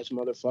beige ass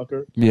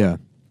motherfucker. Yeah.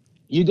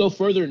 You go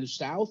further in the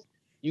south,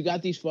 you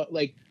got these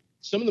like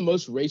some of the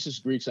most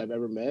racist Greeks I've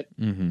ever met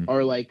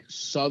are like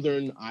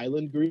Southern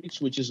Island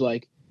Greeks, which is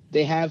like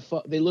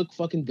they look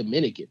fucking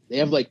Dominican. They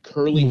have like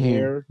curly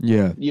hair.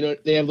 Yeah.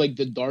 They have like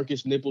the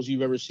darkest nipples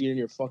you've ever seen in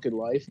your fucking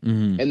life.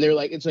 And they're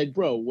like, it's like,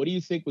 bro, what do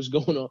you think was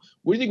going on?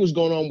 What do you think was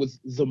going on with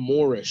the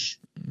Moorish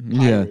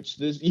pirates?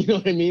 This, you know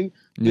what I mean?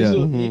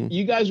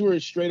 You guys were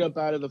straight up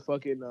out of the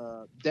fucking,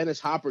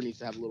 Dennis Hopper needs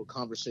to have a little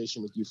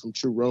conversation with you from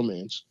True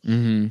Romance.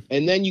 And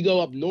then you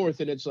go up north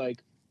and it's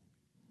like,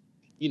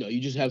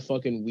 you just have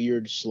fucking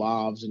weird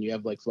Slavs and you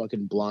have like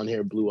fucking blonde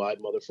hair, blue eyed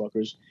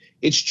motherfuckers.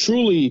 It's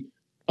truly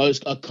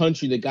a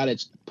country that got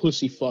its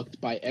pussy fucked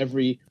by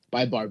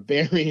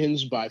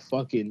barbarians, by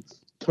fucking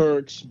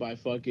Turks, by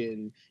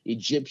fucking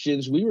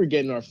Egyptians. We were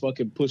getting our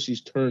fucking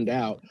pussies turned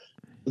out.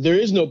 There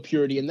is no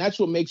purity, and that's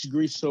what makes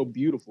Greece so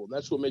beautiful.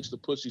 That's what makes the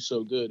pussy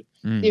so good,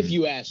 if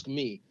you ask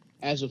me,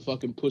 as a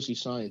fucking pussy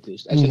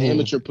scientist, as an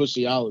amateur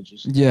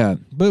pussyologist. Yeah,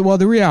 but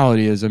the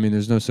reality is, I mean,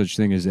 there's no such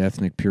thing as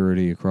ethnic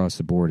purity across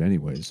the board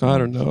anyways. I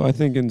don't know. I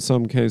think in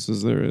some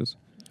cases there is.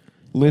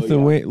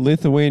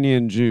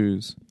 Lithuanian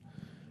Jews.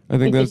 I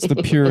think that's the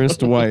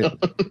purest white.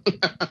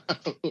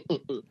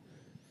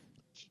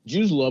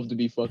 Jews love to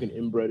be fucking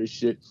inbred as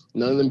shit.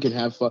 None of them can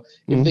have fun.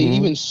 If they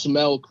even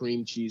smell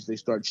cream cheese, they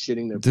start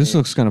shitting their This pants.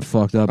 looks kind of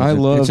fucked up.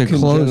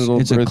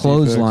 It's a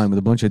clothesline with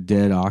a bunch of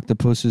dead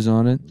octopuses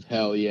on it.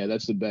 Hell yeah,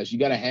 that's the best. You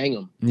got to hang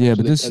them. Yeah,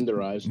 so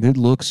but it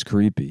looks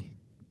creepy.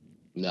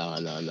 No.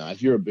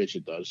 If you're a bitch,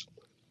 it does.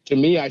 To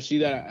me, I see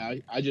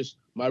that. I just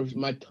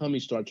my tummy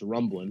starts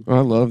rumbling. I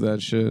love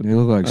that shit. They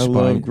look like I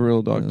love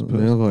grilled octopus.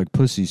 They look like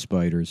pussy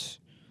spiders.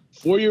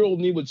 4-year-old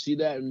me would see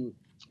that, and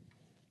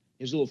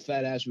his little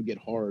fat ass would get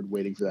hard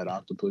waiting for that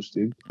octopus,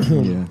 dude.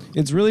 Yeah,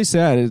 it's really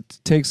sad. It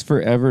takes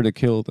forever to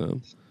kill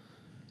them.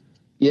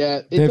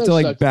 Yeah, they have to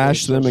like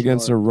bash them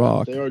against a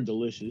rock. They are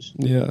delicious.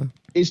 Yeah.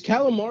 Is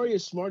calamari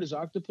as smart as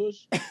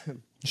octopus?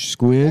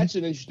 Squid? That's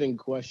an interesting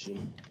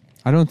question.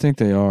 I don't think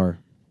they are.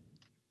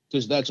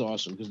 Because that's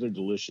awesome, because they're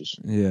delicious.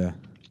 Yeah.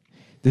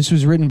 This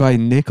was written by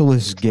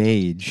Nicolas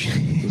Gage.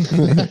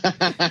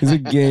 He's a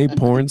gay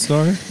porn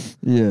star?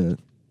 Yeah.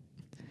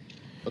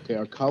 Okay,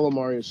 our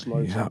calamari is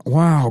smart. Yeah.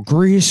 Wow,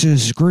 Greece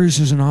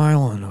is an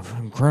island of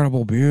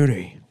incredible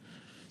beauty.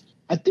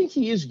 I think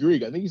he is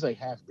Greek. I think he's like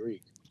half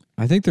Greek.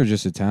 I think they're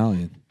just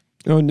Italian.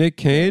 Oh, Nick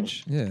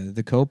Cage? Yeah,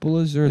 the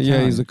Coppolas are Italian.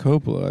 Yeah, he's a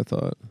Coppola, I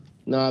thought.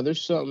 Nah,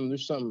 there's something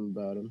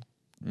about him.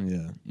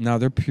 Yeah. No,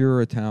 they're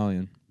pure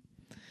Italian.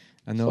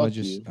 I know.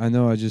 I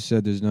know. I just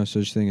said there's no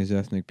such thing as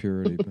ethnic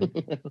purity.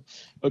 But...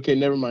 Okay,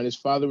 never mind. His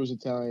father was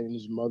Italian and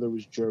his mother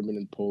was German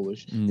and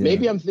Polish. Yeah.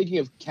 Maybe I'm thinking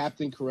of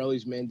Captain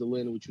Corelli's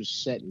Mandolin, which was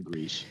set in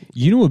Greece.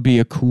 You know what would be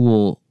a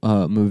cool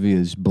movie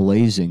is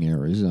Blazing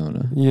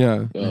Arizona.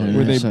 Yeah,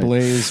 where they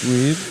blaze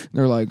weed.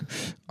 They're like,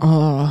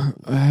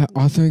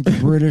 I think the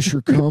British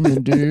are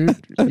coming, dude.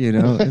 You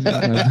know.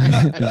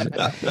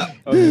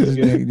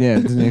 Yeah,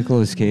 it's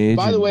Nicolas Cage.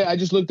 By the way, I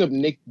just looked up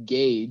Nick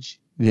Gage.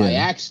 By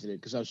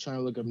accident, because I was trying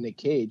to look up Nick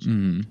Cage.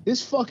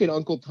 This fucking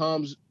Uncle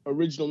Tom's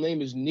original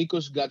name is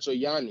Nikos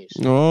Gatsoyannis.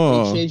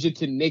 Oh. He changed it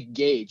to Nick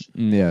Gage.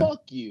 Yeah.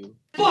 Fuck you.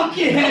 Fuck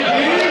yeah,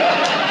 dude!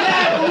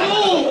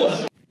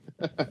 That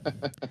rules!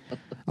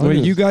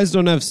 Wait, you guys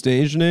don't have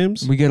stage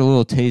names? We get a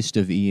little taste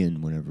of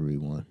Ian whenever we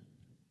want.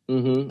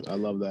 I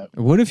love that.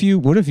 What if you,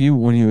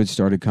 when you had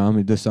started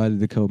comedy, decided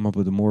to come up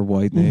with a more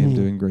white name,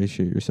 doing great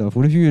shit yourself?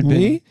 What if you had been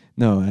Me?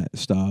 No,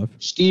 Stav.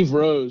 Steve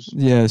Rose.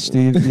 Yeah,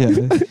 Steve.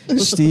 Yeah,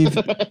 Steve.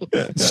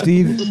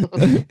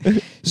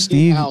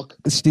 Alk.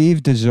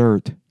 Steve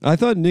Dessert. I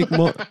thought Nick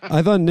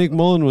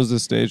Mullen was the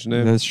stage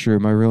name. That's true.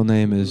 My real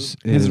name is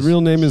His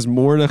real name is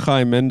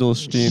Mordechai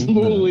Mendelstein.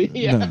 Smoothly,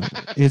 yeah. No,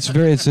 it's a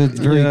very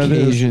Yeah, it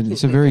is. Cajun.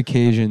 It's a very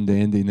Cajun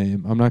dandy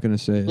name. I'm not going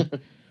to say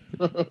it.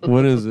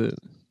 What is it?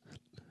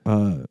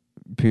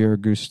 Pierre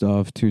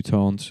Gustave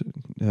Toutant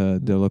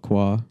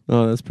Delacroix.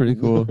 Oh, that's pretty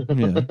cool.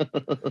 Yeah,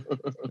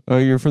 Oh,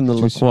 you're from the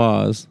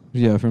Lacroix.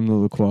 yeah, from the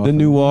Lacroix. The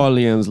New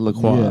Orleans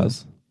Lacroix.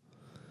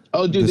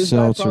 Oh, dude, The this guy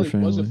Seltzer probably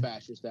was a family.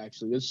 fascist,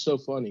 actually. It's so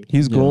funny.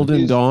 He's Yeah. Golden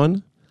He's-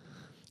 Dawn.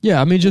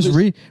 Yeah, I mean, just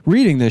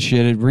reading this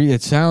shit,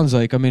 it sounds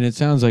like, it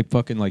sounds like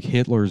fucking like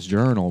Hitler's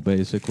journal.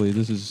 Basically,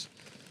 this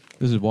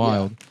is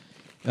wild.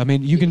 I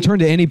mean, you can turn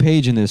to any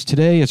page in this.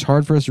 Today, it's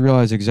hard for us to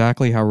realize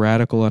exactly how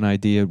radical an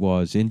idea it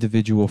was.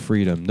 Individual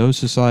freedom. No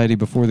society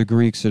before the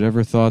Greeks had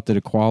ever thought that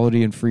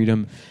equality and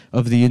freedom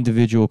of the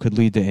individual could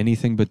lead to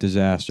anything but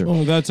disaster.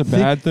 Oh, that's a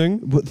bad thing.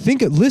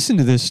 Listen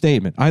to this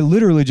statement. I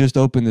literally just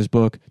opened this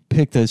book,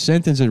 picked a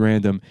sentence at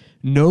random.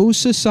 No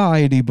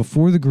society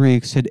before the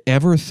Greeks had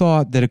ever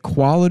thought that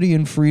equality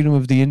and freedom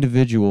of the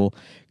individual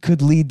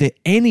could lead to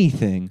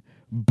anything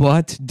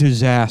but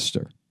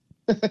disaster.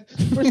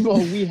 First of all,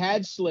 we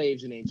had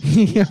slaves in ancient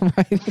Yeah,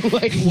 right. Greece.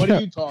 Like, what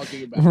are you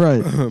talking about?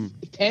 Right.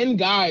 10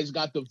 guys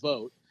got the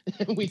vote,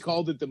 and we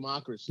called it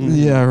democracy.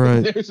 Yeah,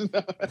 right. There's no,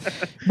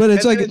 But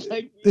it's and like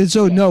then it's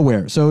so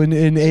nowhere. So in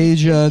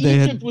Asia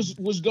they Egypt had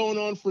was going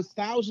on for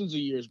thousands of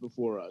years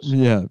before us.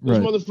 yeah, Those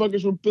right.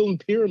 motherfuckers were building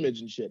pyramids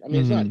and shit. I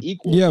mean, it's not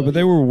equal. Yeah, but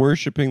they were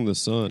worshiping the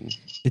sun.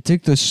 It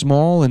took the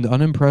small and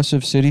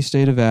unimpressive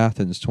city-state of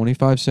Athens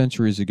 25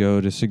 centuries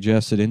ago to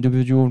suggest that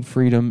individual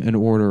freedom and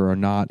order are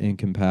not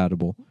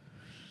incompatible.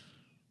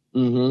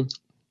 Oh,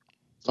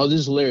 this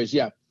is hilarious.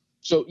 Yeah.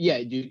 So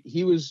yeah, dude,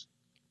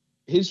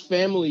 his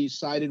family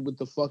sided with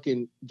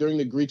during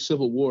the Greek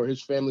Civil War,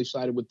 his family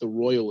sided with the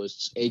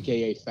royalists,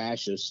 aka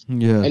fascists.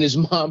 Yeah. And his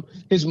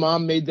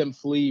mom made them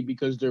flee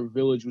because their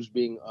village was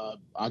being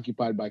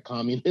occupied by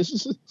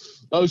communists.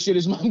 Oh shit,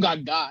 his mom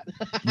got.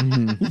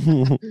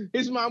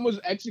 His mom was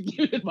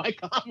executed by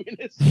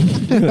communists.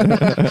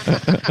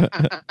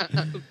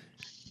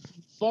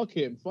 Fuck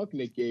him. Fuck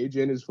Nick Cage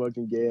and his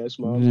fucking gay ass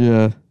mom.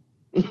 Yeah.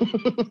 I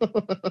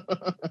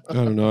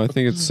don't know. I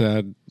think it's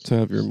sad to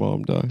have your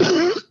mom die.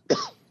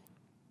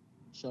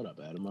 Shut up,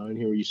 Adam. I didn't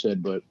hear what you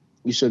said, but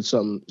you said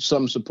something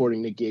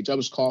supporting Nick Cage. I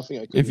was coughing.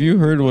 I couldn't If you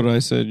heard what I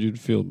said, you'd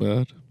feel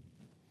bad.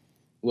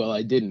 Well,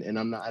 I didn't, and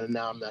I'm not going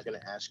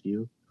to ask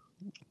you.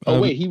 Oh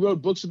wait, he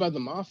wrote books about the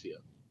mafia.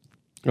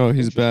 Oh,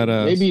 he's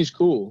badass. Maybe he's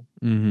cool.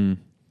 Mm-hmm.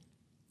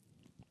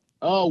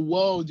 Oh,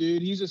 whoa,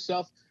 dude,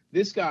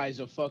 this guy's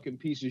a fucking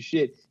piece of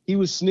shit. He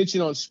was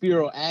snitching on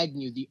Spiro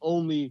Agnew, the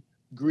only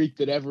Greek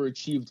that ever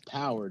achieved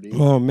power, dude.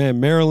 Oh man,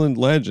 Maryland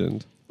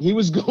legend. He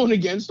was going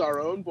against our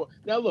own boy.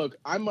 Now, look,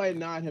 I might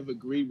not have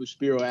agreed with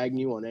Spiro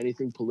Agnew on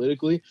anything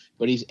politically,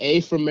 but he's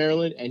A, from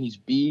Maryland, and he's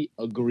B,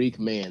 a Greek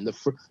man,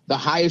 the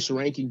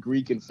highest-ranking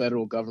Greek in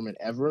federal government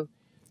ever.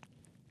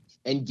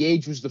 And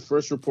Gage was the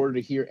first reporter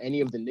to hear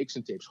any of the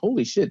Nixon tapes.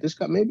 Holy shit, this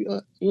guy, maybe,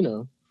 this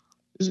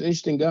is an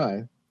interesting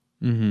guy.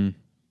 Mm-hmm.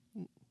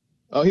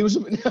 Oh,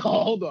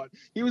 hold on.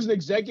 He was an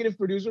executive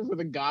producer for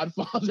The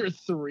Godfather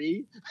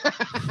 3.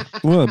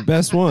 What,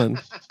 best one?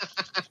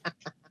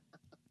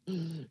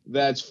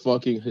 That's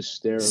fucking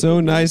hysterical. So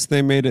nice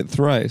they made it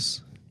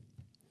thrice.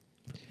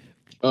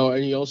 Oh,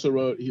 and he also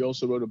wrote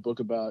a book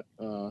about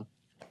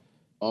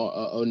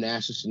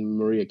Onassis and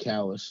Maria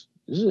Callas.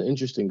 This is an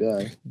interesting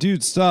guy.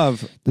 Dude,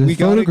 Stav. The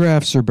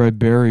photographs are by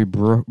Barry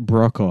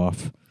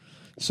Bruckoff,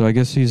 so I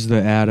guess he's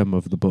the Adam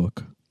of the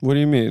book. What do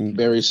you mean?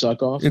 Barry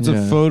Suckoff. It's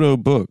Yeah. a photo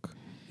book.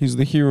 He's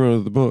the hero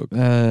of the book.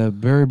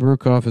 Barry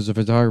Bruckoff is a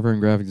photographer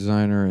and graphic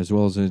designer, as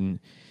well as an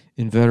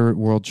inveterate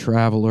world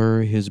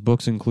traveler. His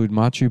books include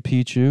Machu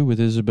Picchu with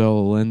Isabel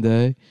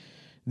Allende,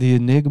 The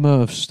Enigma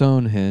of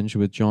Stonehenge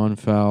with John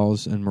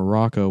Fowles, and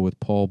Morocco with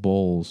Paul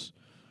Bowles.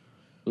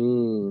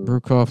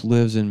 Bruckoff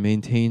lives and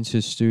maintains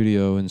his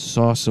studio in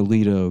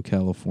Sausalito,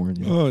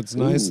 California. Oh, it's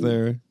nice Ooh.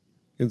 there.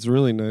 It's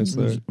really nice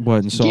there.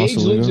 What, in Gage lives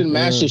Sausalito? in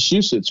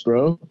Massachusetts,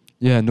 bro.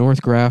 Yeah,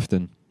 North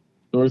Grafton.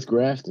 North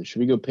Grafton. Should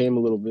we go pay him a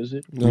little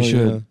visit? We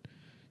should.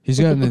 He's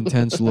got an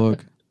intense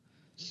look.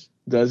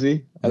 Does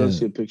he? I don't Yeah.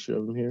 see a picture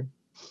of him here.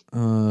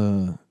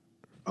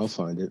 I'll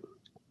find it.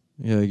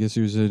 Yeah, I guess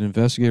he was an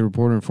investigative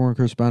reporter and foreign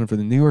correspondent for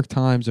the New York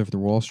Times and for the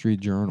Wall Street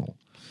Journal.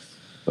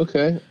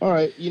 Okay. All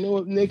right. You know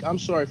what, Nick? I'm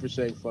sorry for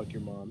saying fuck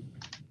your mom.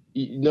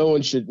 No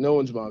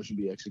one's mom should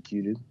be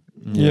executed.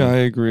 Yeah, I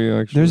agree,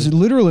 actually. There's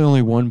literally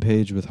only one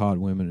page with hot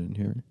women in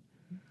here.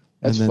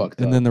 That's and then, fucked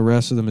up. And then the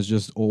rest of them is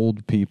just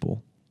old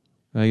people.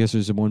 I guess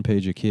there's one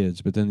page of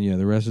kids, but then,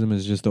 the rest of them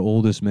is just the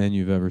oldest men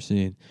you've ever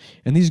seen.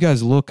 And these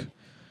guys look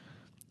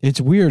It's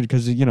weird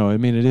because, you know, I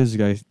mean, it is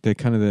that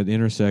kind of that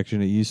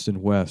intersection of East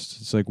and West.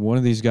 It's like one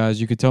of these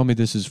guys, you could tell me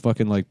this is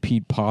fucking like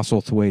Pete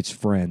Postlethwaite's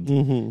friend.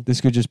 Mm-hmm.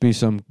 This could just be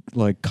some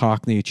like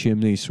Cockney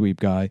chimney sweep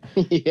guy.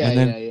 Yeah,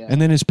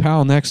 And then his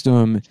pal next to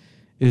him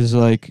is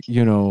like,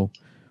 you know,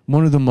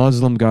 one of the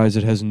Muslim guys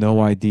that has no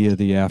idea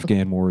the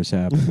Afghan war is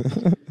happening.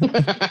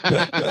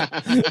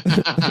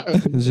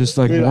 It's just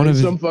like one of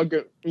his... some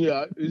fucking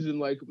he's in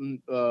like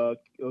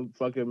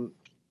fucking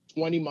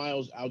 20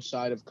 miles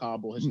outside of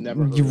Kabul, has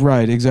never heard You're of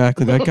right,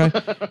 exactly. That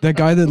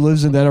guy that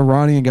lives in that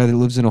Iranian guy that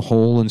lives in a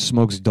hole and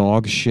smokes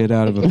dog shit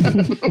out of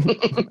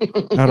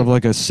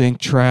like a sink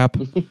trap.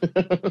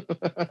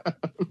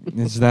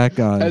 It's that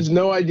guy. Has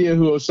no idea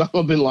who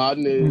Osama bin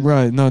Laden is.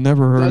 Right, no,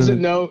 never heard Doesn't of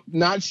it. know,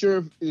 not sure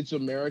if it's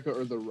America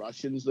or the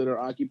Russians that are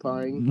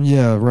occupying.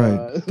 Yeah,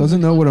 right.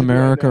 Doesn't know what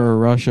America or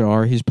Russia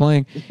are. He's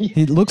playing,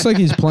 he looks like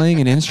he's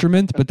playing an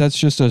instrument, but that's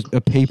just a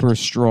paper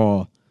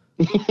straw.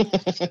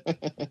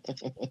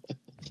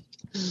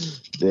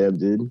 Damn,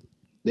 dude.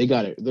 They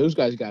got it. Those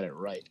guys got it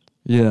right.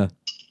 Yeah.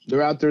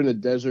 They're out there in the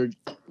desert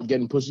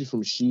getting pussy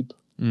from sheep.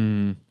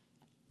 Mm.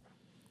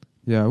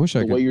 Yeah, I wish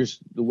I could.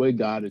 The way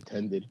God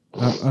intended.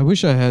 I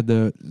wish I had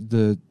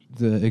the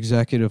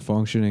executive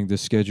functioning to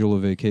schedule a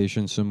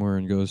vacation somewhere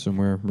and go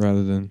somewhere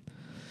rather than,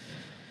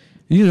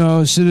 you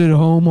know, sit at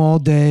home all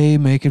day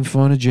making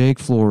fun of Jake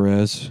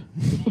Flores.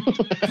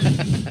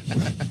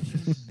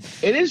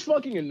 It is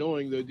fucking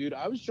annoying though, dude.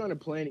 I was trying to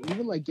plan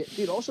even like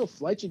dude. Also,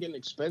 flights are getting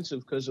expensive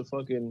because of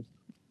fucking.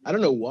 I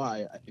don't know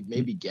why.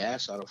 Maybe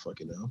gas. I don't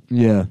fucking know.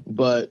 Yeah.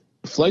 But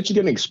flights are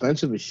getting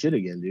expensive as shit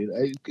again,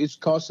 dude. It's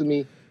costing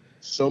me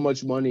so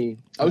much money.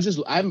 I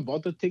haven't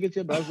bought the tickets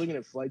yet, but I was looking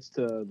at flights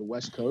to the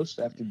West Coast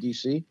after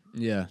DC.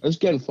 Yeah. It's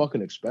getting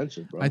fucking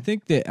expensive, bro. I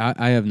think that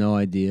I have no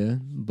idea,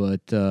 but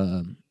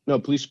no,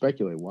 please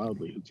speculate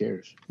wildly. Who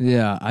cares?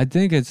 yeah, I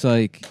think it's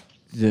like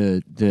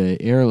the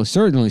airlines.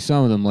 Certainly,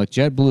 some of them, like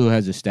JetBlue,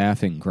 has a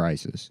staffing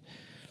crisis.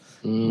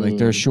 Like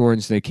they're short,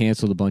 and so they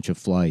canceled a bunch of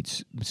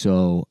flights.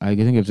 So I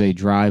think if they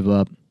drive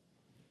up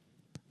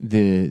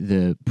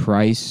the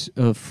price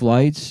of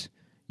flights,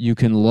 you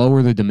can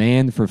lower the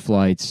demand for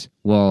flights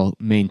while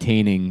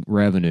maintaining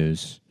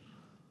revenues.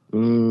 You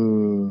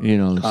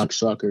know,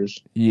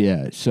 cocksuckers.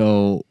 Yeah.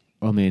 So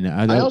I mean,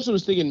 I also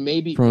was thinking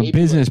maybe from a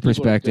business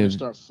perspective,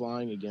 start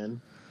flying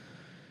again.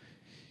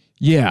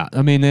 Yeah,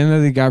 I mean,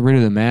 then they got rid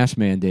of the mask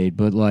mandate,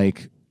 but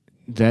like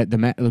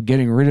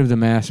getting rid of the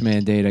mask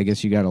mandate, I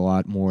guess you got a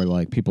lot more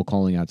like people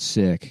calling out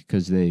sick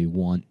because they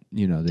want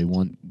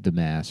the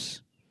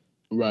masks.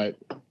 Right.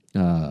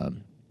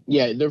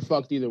 Yeah, they're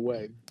fucked either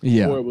way.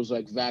 Yeah. Before it was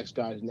like vax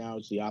guys, now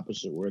it's the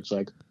opposite, where it's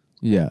like,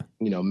 yeah,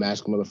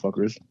 mask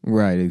motherfuckers.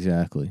 Right,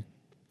 exactly.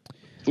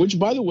 Which,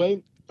 by the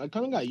way, I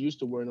kind of got used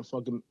to wearing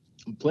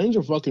planes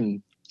are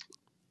fucking,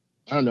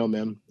 I don't know,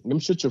 man. Them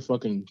shits are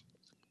fucking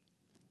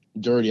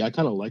dirty. I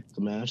kind of like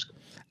the mask.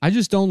 I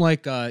just don't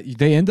like,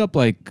 they end up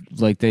like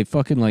they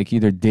fucking like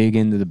either dig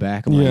into the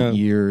back of my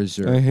ears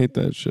or. I hate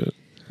that shit.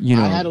 You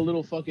know. I had a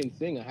little fucking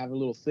thing. I have a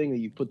little thing that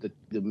you put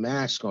the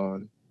mask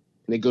on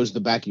and it goes to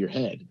the back of your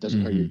head. It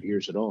doesn't hurt your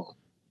ears at all.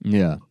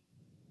 Yeah.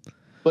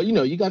 But,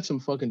 you got some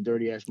fucking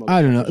dirty ass motherfuckers.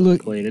 I don't know.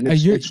 Look, and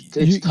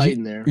it's tight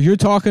in there. You're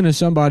talking to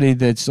somebody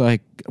that's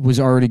like was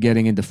already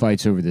getting into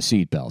fights over the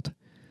seatbelt.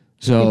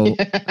 So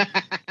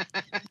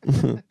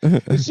the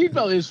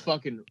seatbelt is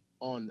fucking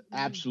on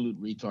absolute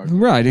retard.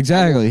 Right,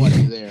 exactly.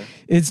 There.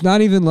 It's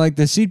not even like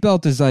the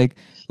seatbelt is like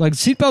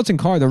seatbelts in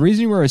car. The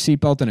reason you wear a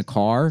seatbelt in a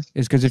car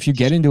is because if you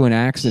get into an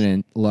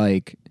accident,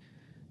 like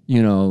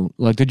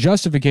the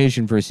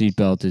justification for a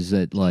seatbelt is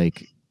that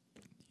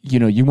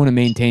you want to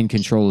maintain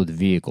control of the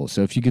vehicle.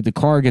 So if the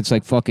car gets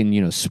like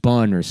fucking,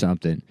 spun or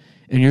something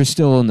and you're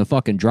still in the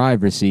fucking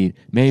driver's seat,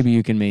 maybe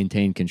you can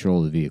maintain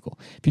control of the vehicle.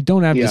 If you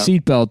don't have the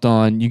seatbelt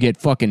on, you get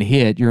fucking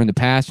hit, you're in the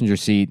passenger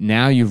seat,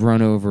 now you've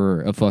run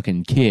over a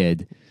fucking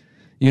kid.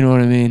 You know what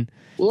I mean?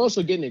 Well,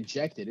 also getting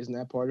ejected, isn't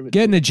that part of it?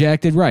 Getting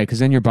ejected, right, because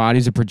then your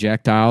body's a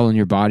projectile and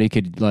your body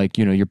could,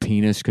 your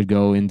penis could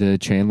go into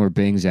Chandler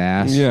Bing's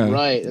ass. Yeah,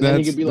 right. And then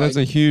you could be that's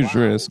a huge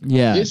risk.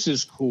 Yeah. This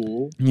is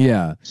cool.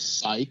 Yeah.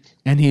 Psych.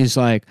 And he's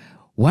like,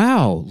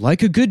 wow,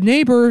 like a good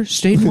neighbor,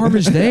 State Farm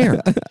is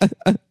there.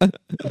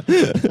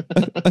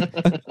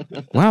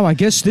 Wow, I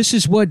guess this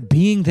is what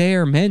being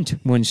there meant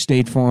when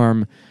State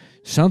Farm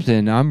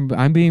something.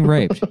 I'm being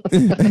raped.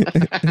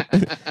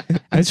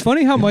 It's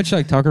funny how much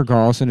like Tucker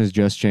Carlson is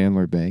just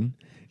Chandler Bing.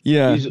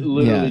 Yeah. He's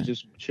literally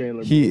just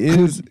Chandler Bing. He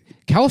is.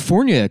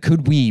 California,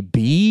 could we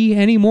be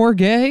any more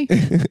gay?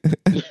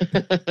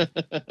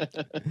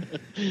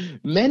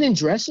 Men in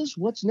dresses?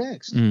 What's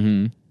next?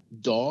 Mm-hmm.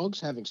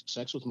 Dogs having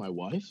sex with my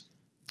wife?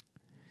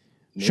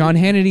 Maybe. Sean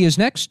Hannity is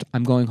next.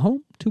 I'm going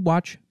home to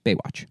watch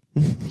Baywatch.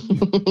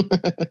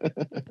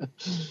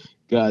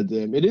 God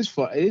damn. It is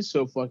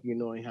so fucking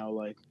annoying how,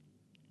 like,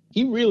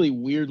 he really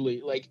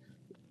weirdly, like,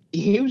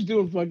 he was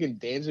doing fucking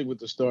Dancing with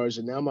the Stars,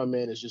 and now my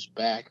man is just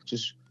back,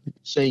 just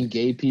saying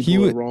gay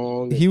people are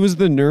wrong. He was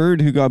the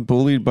nerd who got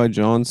bullied by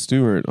Jon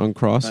Stewart on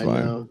Crossfire.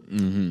 I know.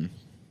 Mm-hmm.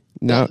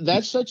 Now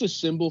That's such a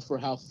symbol for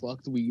how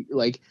fucked we,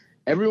 like,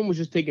 everyone was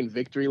just taking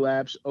victory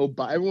laps.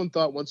 Everyone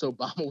thought once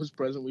Obama was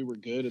president, we were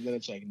good, and then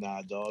it's like,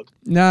 nah, dog.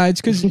 Nah,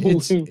 it's because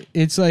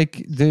it's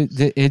like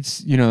it's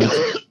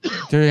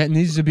there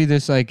needs to be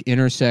this like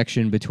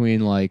intersection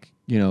between like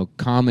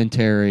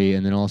commentary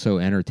and then also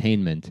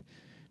entertainment,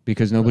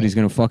 because nobody's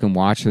gonna fucking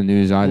watch the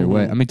news either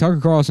way. I mean, Tucker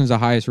Carlson's the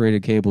highest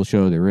rated cable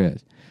show there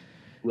is.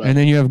 Right. And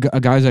then you have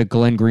guys like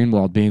Glenn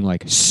Greenwald being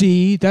like,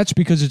 see, that's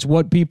because it's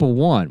what people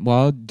want.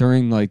 Well,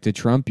 during like the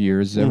Trump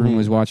years, everyone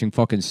was watching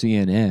fucking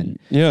CNN.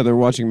 Yeah, they're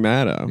watching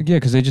Maddow. Yeah,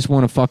 because they just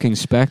want a fucking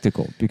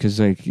spectacle. Because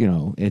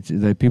it's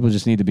like people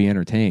just need to be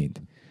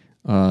entertained.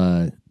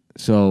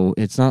 So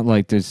it's not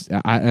like there's.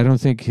 I don't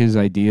think his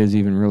ideas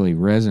even really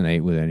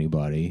resonate with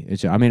anybody.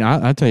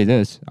 I'll tell you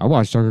this: I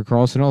watch Tucker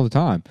Carlson all the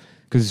time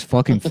because it's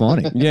fucking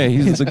funny. Yeah,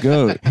 he's the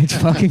goat. It's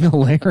fucking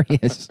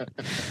hilarious.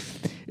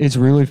 It's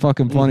really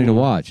fucking funny to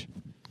watch.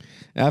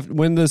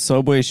 When the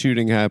subway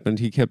shooting happened,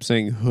 he kept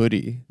saying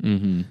hoodie.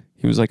 Mm-hmm.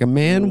 He was like, a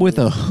man with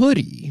a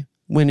hoodie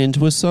went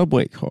into a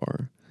subway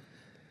car.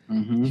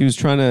 Mm-hmm. He was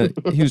trying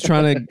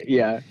to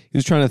Yeah. He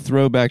was trying to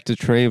throw back to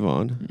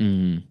Trayvon.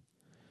 Mm-hmm.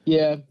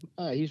 Yeah,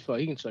 he's fine.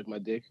 He can suck my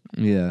dick.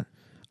 Yeah.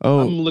 Oh,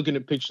 I'm looking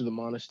at pictures of the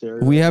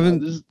monastery. we right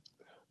haven't now.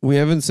 we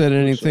haven't said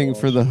anything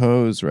for the awesome.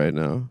 hose right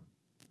now.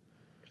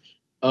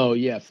 Oh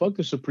yeah, fuck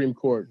the Supreme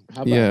Court.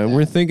 How about Yeah, that?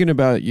 we're thinking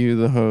about you,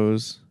 the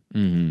hose.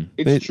 Mm-hmm.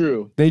 It's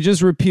true. They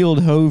just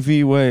repealed Ho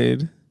v.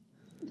 Wade.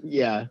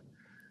 Yeah,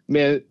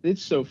 man,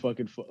 it's so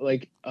fucking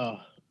like. I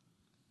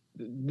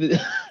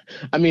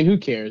mean, who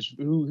cares?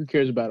 Who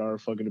cares about our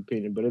fucking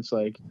opinion? But it's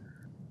like,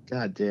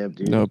 god damn,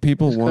 dude. No,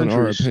 people This want our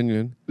country is-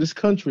 opinion. This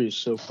country is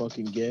so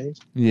fucking gay.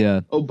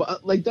 Yeah. Oh,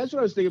 but like that's what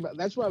I was thinking about.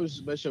 That's why I was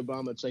especially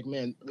Obama. It's like,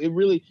 man, it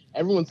really.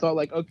 Everyone thought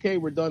like, okay,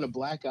 we're done a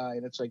black guy,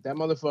 and it's like that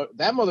motherfucker.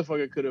 That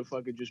motherfucker could have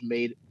fucking just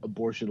made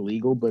abortion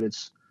legal, but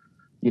it's,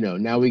 now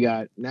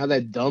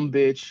that dumb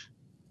bitch,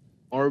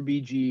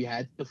 RBG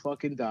had to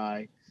fucking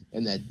die,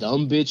 and that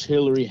dumb bitch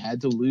Hillary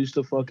had to lose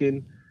to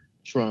fucking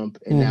Trump,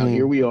 and now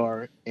here we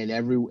are,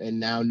 and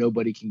now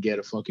nobody can get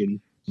a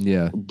fucking.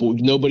 Yeah.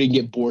 Nobody can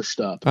get borscht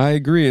up. I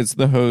agree. It's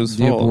the hose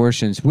The fault.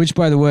 abortions, which,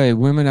 by the way,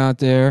 women out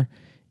there,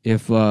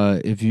 if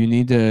you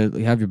need to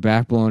have your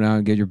back blown out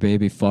and get your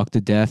baby fucked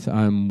to death,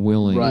 I'm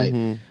willing. Right.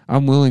 Mhm. I'm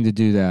I'm willing to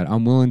do that.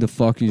 I'm willing to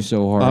fuck you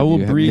so hard. I will you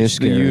have breach the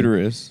miscarried.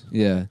 uterus.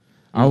 Yeah.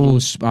 I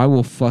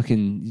will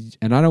fucking,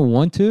 and I don't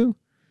want to,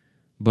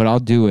 but I'll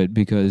do it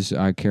because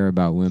I care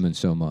about women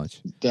so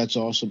much. That's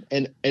awesome.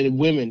 And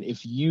women,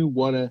 if you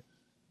want to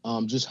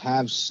just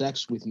have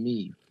sex with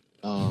me,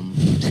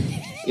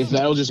 if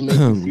that'll just make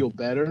you feel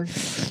better,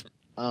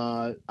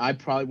 I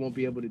probably won't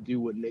be able to do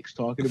what Nick's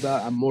talking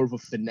about. I'm more of a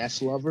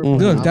finesse lover. but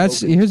Look, I'm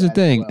that's open to here's the that as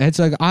thing. well. It's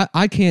like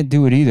I can't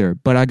do it either,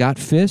 but I got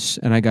fists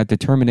and I got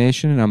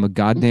determination and I'm a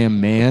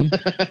goddamn man,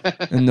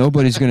 and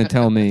nobody's gonna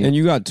tell me. And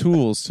you got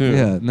tools, too.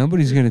 Yeah,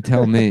 nobody's gonna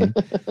tell me.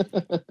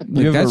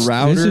 You have a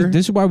router?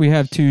 This is why we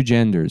have two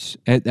genders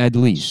at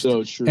least.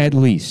 So true. At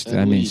least, At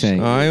I mean, least.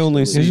 saying I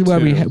only this see is why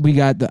two. we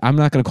got. I'm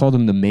not going to call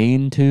them the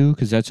main two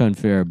because that's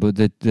unfair. But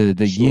the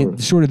Sure. yin,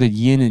 sort of the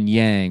yin and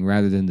yang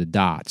rather than the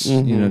dots.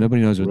 Mhm.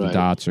 Nobody knows what the Right.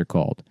 dots are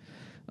called.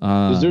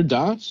 Is there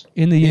dots?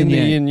 In the yin In the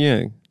yang? yin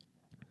yang.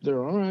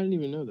 There are. I didn't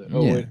even know that.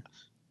 Oh Yeah. wait,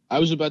 I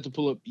was about to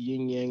pull up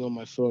Yin Yang on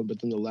my phone, but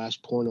then the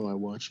last porno I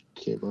watched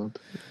came up.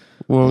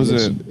 What was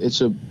it's, it?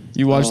 It's a.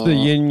 You watched the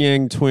yin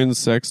yang twin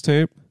sex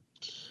tape?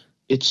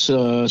 It's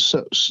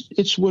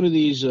it's one of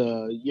these.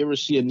 You ever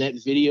see a net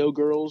video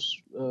girls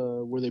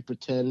where they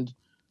pretend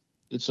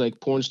it's like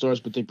porn stars,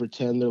 but they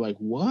pretend they're like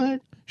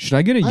what? Should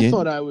I get a I yin?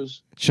 thought I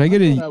was. Should I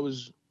get I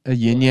was. a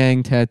yin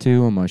yang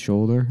tattoo on my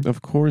shoulder?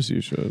 Of course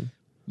you should.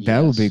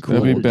 That would be Yes,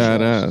 cool. That'd be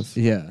gorgeous.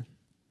 badass. Yeah.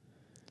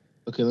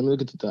 Okay, let me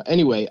look at the dot.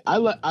 Anyway, I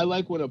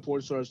like when a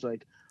porn star's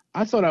like,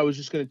 I thought I was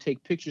just gonna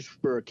take pictures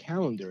for a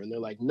calendar, and they're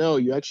like, no,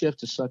 you actually have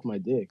to suck my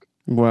dick.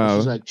 I Wow.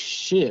 was like,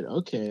 shit.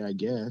 Okay, I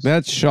guess.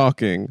 That's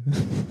shocking.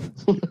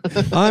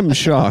 I'm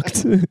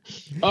shocked.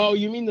 Oh,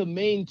 you mean the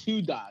main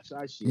two dots?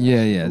 I see.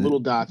 Yeah, yeah. The little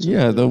dots.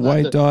 Yeah, the Not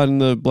white dot and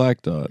the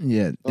black dot.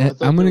 Yeah. Oh, I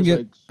thought I'm there gonna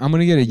was, get. I'm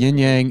gonna get a yin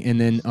yang,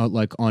 and then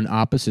like on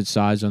opposite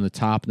sides, on the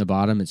top and the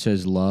bottom, it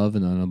says love,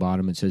 and on the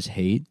bottom it says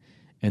hate,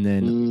 and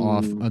then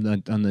off on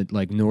the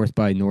like north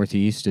by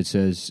northeast, it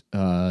says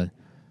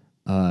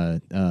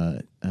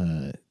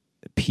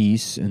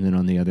peace, and then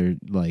on the other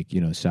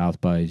south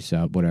by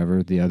south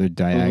whatever the other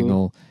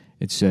diagonal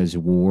it says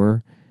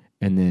war,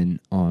 and then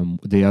on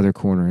the other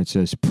corner it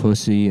says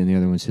pussy, and the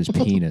other one says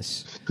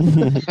penis.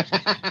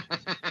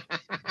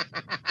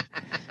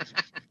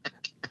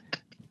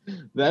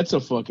 That's a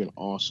fucking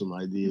awesome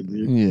idea,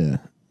 dude. Yeah,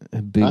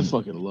 a big. I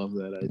fucking love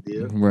that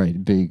idea.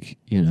 Right, big,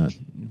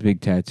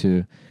 big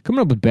tattoo.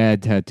 Coming up with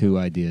bad tattoo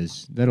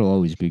ideas, that'll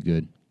always be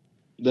good.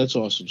 That's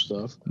awesome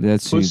stuff.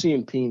 That's Pussy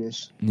and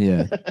penis.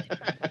 yeah.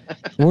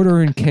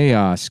 Order and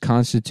chaos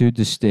constitute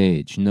the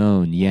stage.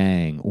 Known,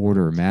 yang,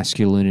 order,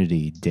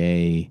 masculinity,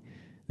 day.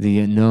 The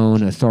unknown,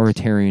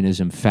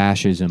 authoritarianism,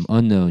 fascism.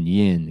 Unknown,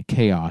 yin,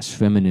 chaos,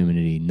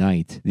 femininity,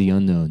 night. The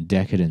unknown,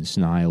 decadence,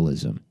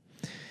 nihilism.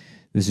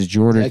 This is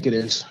Jordan.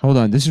 Decadence. Hold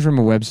on, this is from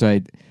a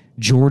website,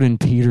 Jordan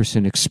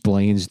Peterson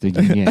explains the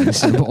yin yang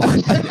symbol.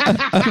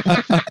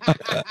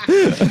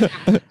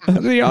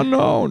 The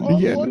unknown.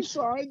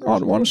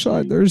 On one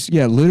side, there's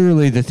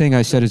literally the thing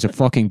I said is a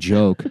fucking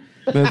joke.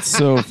 That's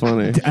so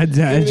funny.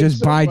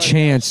 Just by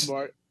chance.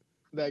 Smart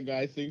that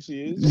guy thinks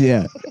he is.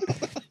 Yeah.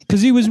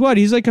 Because he was what?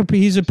 He's a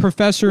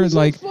professor He's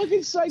like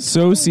fucking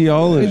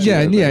Sociology.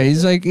 yeah.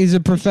 He's a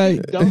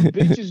professor. Dumb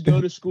bitches go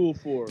to school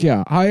for.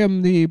 Yeah, I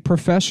am the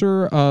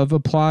professor of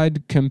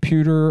applied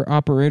computer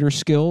operator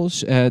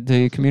skills at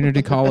the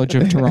Community College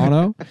of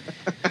Toronto,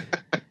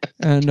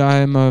 and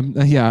I'm a.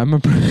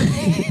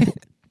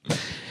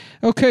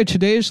 Okay,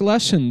 today's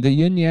lesson: the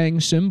yin yang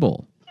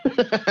symbol.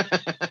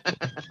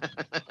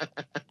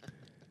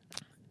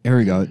 Here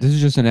we go. This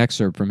is just an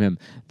excerpt from him.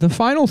 The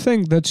final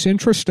thing that's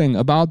interesting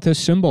about this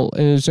symbol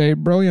is a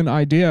brilliant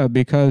idea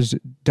because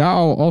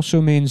Dao also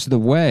means the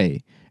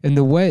way. And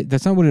the way,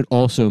 that's not what it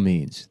also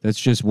means. That's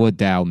just what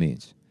Dao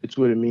means. It's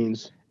what it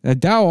means.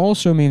 Dao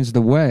also means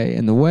the way,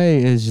 and the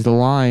way is the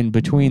line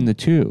between the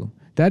two.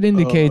 That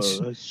indicates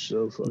that's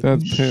so fucking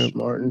That's pimp.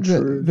 smart and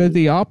true. that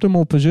the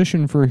optimal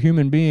position for a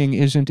human being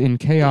isn't in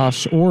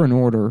chaos or in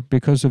order,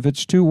 because if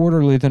it's too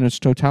orderly, then it's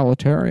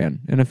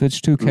totalitarian. And if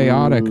it's too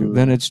chaotic,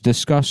 then it's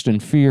disgust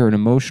and fear and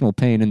emotional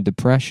pain and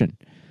depression.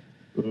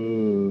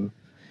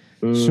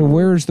 So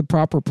where is the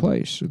proper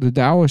place? The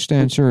Taoist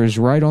answer is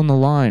right on the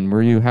line,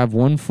 where you have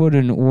one foot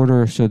in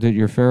order so that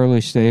you're fairly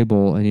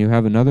stable, and you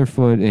have another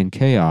foot in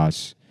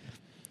chaos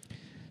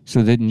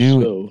so that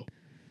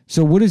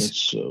So what is? That's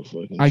so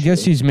fucking. I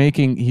guess true.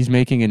 he's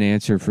making an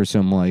answer for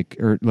some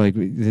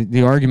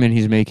the argument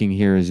he's making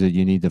here is that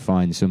you need to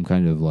find some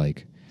kind of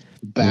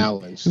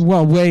balance.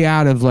 well, way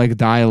out of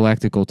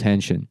dialectical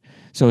tension.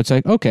 So it's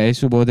okay,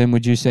 so well then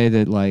would you say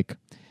that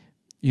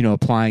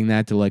applying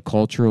that to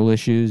cultural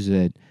issues,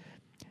 that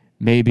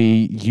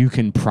maybe you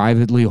can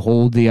privately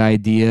hold the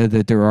idea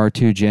that there are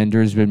two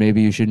genders, but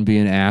maybe you shouldn't be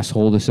an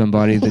asshole to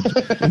somebody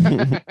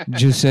that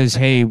just says,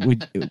 hey,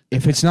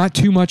 if it's not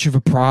too much of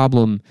a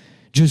problem,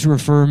 just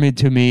refer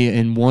to me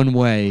in one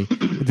way,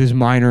 this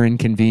minor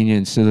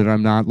inconvenience, so that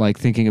I'm not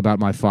thinking about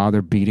my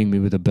father beating me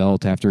with a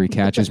belt after he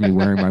catches me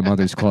wearing my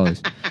mother's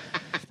clothes.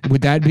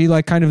 Would that be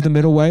kind of the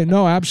middle way?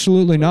 No,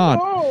 absolutely not.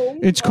 No,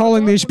 It's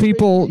calling these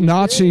people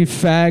Nazi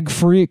fag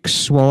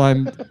freaks while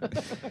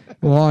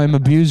I'm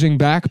abusing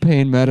back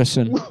pain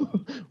medicine.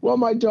 Well,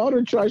 my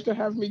daughter tries to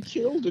have me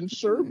killed in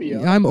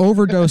Serbia. I'm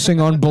overdosing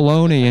on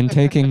bologna and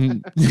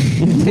taking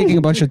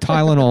a bunch of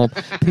Tylenol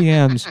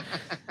PMs.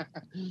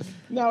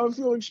 Now, if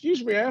you'll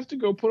excuse me, I have to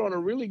go put on a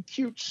really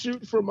cute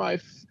suit for my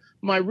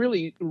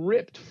really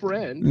ripped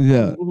friend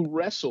who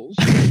wrestles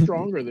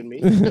stronger than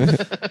me.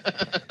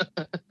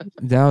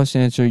 Dallas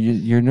answer,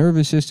 your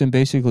nervous system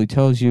basically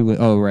tells you...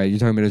 Oh, right. You're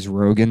talking about his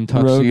Rogan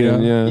tuxedo?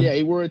 Rogan, yeah. Yeah,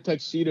 he wore a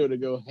tuxedo to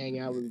go hang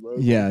out with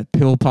Rogan. Yeah,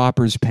 Pill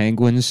Popper's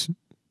Penguins.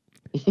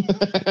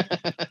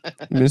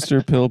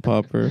 Mr. Pill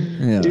Popper.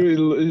 Yeah. Dude,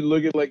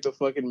 looking like the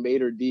fucking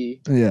Mater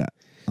D. Yeah.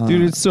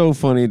 Dude, it's so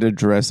funny to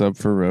dress up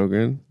for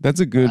Rogan. That's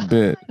a good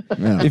bit.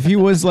 Yeah. If he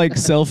was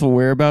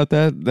self-aware about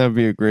that, that'd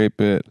be a great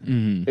bit.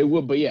 Mm-hmm. It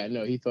would, but yeah,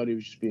 no, he thought he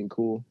was just being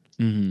cool.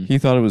 Mm-hmm. He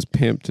thought it was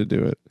pimp to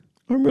do it.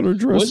 I'm gonna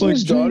dress Wasn't like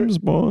his daughter- James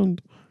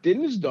Bond.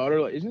 Isn't his daughter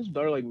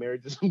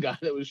married to some guy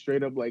that was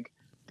straight up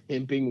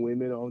pimping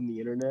women on the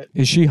internet?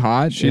 Is she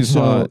hot? She's if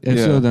so, hot, If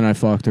yeah. so, then I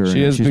fucked her. She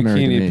and has she's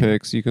married to bikini me.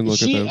 pics. You can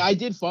look at them. I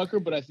did fuck her,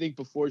 but I think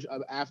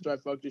after I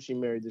fucked her, she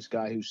married this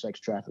guy who sex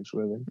traffics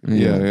women.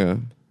 Yeah.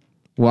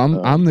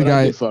 Well, I'm the But I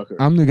guy. did fuck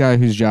her. I'm the guy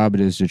whose job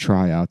it is to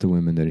try out the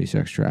women that he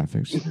sex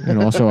traffics,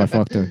 and also I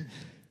fucked her.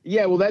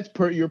 Yeah, well,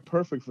 you're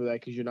perfect for that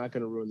because you're not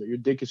going to ruin your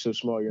dick is so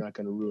small, you're not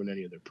going to ruin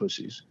any of their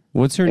pussies.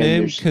 What's her And name?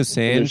 there's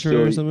Cassandra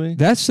or still- something?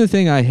 That's the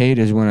thing I hate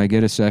is when I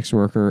get a sex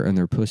worker and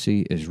their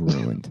pussy is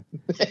ruined.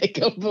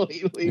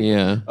 Completely.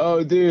 Yeah.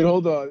 Oh, dude,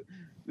 hold on.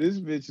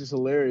 This bitch is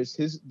hilarious.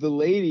 The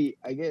lady,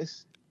 I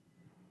guess,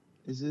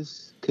 is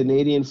this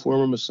Canadian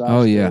former massage?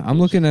 Oh yeah, I'm therapist?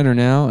 looking at her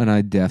now, and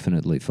I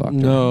definitely fucked her.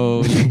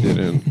 No, you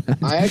didn't.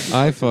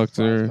 I fucked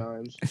her. 5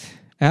 times.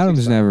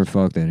 Adam's never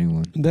fucked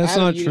anyone. That's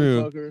Adam, not you didn't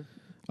true. fuck her.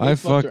 I He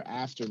fucked. her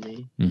after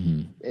me,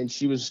 Mm-hmm. and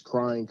she was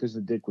crying because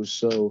the dick was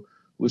so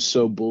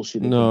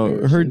bullshit. in No, her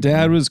comparison.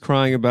 dad was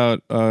crying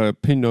about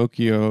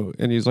Pinocchio,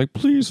 and he's like,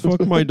 "Please fuck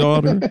my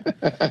daughter,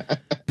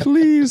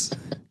 please.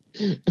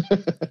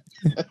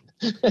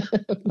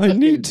 I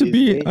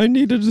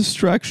need a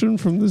distraction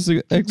from this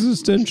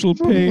existential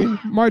pain.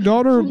 My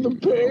daughter, The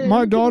pain,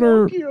 my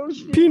daughter,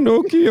 Pinocchio's-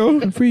 Pinocchio."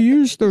 If we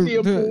use Is he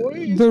a boy?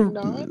 Is he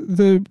not?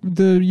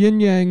 the yin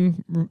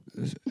yang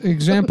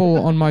example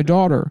on my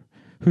daughter,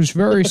 who's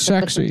very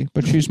sexy,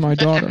 but she's my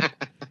daughter.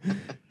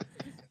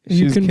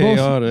 She's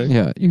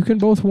chaotic. You can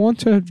both want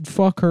to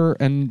fuck her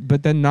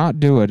but then not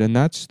do it, and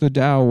that's the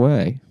Tao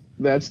way.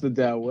 That's the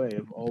Tao way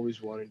of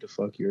always wanting to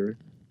fuck your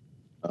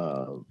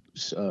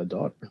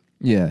daughter.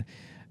 Yeah.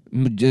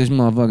 This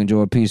motherfucking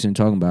Jordan Peterson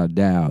talking about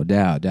Tao.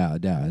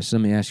 So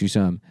let me ask you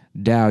something.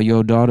 Tao,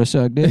 your daughter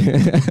suck dick?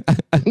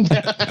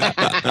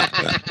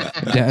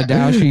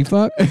 Tao, she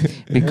fuck?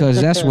 Because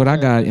that's what I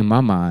got in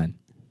my mind.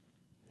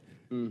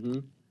 Mm-hmm.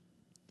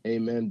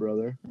 Amen,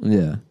 brother.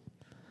 Yeah.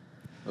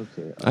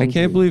 Okay. I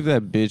can't believe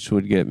that bitch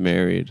would get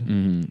married.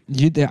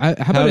 How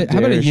about a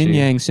dare yin she?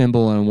 yang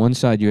symbol? On one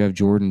side you have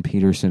Jordan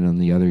Peterson, on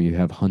the other you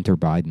have Hunter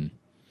Biden.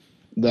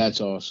 That's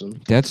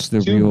awesome. That's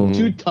the Two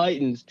real.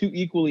 titans, two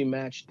equally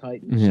matched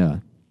titans. Yeah.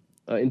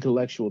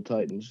 Intellectual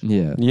titans.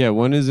 Yeah. Yeah,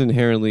 one is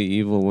inherently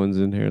evil, one's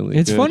inherently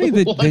It's good. funny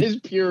that, One is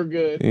pure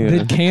good. Yeah.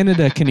 that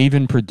Canada can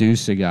even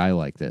produce a guy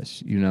like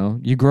this. You know,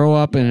 you grow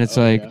up and it's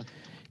like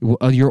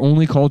your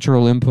only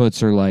cultural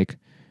inputs are like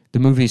the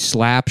movie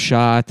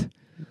Slapshot,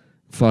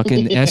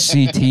 fucking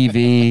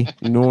SCTV,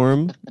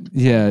 Norm.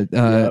 yeah,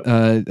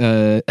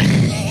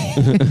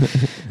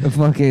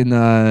 fucking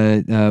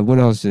what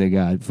else do they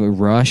got? For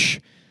Rush,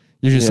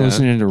 you're just Yeah.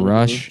 listening to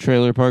Rush,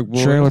 Trailer Park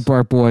Boys. Trailer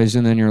Park Boys,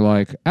 and then you're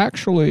like,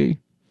 actually,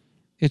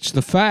 it's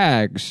the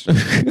fags.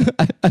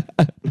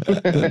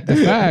 the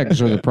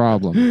fags are the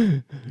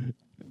problem.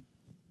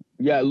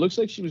 Yeah, it looks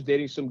like she was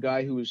dating some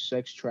guy who was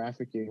sex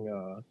trafficking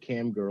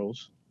cam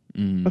girls.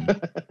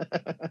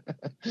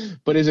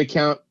 But his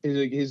account,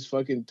 his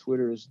fucking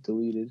Twitter is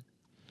deleted.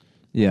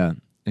 Yeah.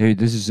 Hey,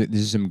 this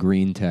is some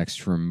green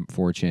text from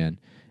 4chan,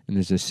 and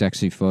there's a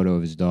sexy photo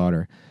of his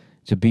daughter.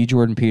 To be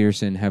Jordan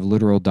Peterson, have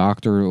literal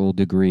doctoral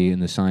degree in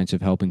the science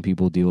of helping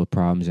people deal with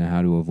problems and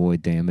how to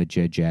avoid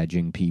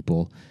judging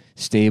people.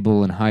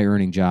 Stable and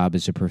high-earning job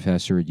as a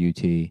professor at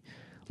UT.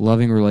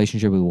 Loving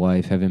relationship with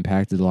wife, have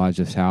impacted the lives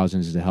of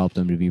thousands to help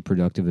them to be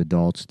productive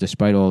adults.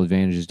 Despite all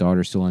advantages,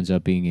 daughter still ends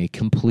up being a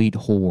complete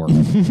whore.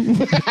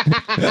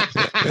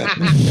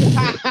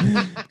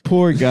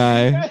 Poor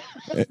guy.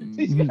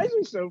 These guys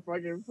are so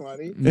fucking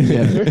funny.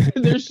 Yeah.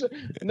 They're so,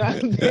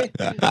 they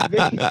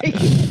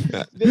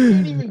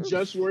can't even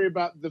just worry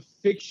about the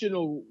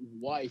fictional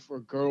wife or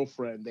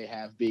girlfriend they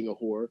have being a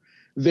whore.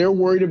 They're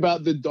worried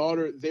about the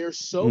daughter. They're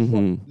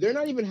so they're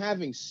not even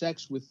having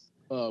sex with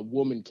a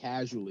woman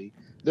casually.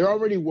 They're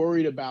already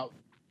worried about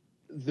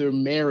their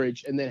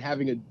marriage and then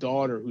having a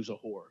daughter who's a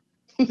whore.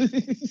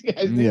 These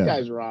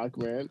guys rock,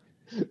 man.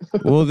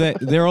 Well,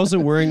 they're also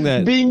worrying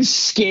that Being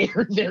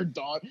scared their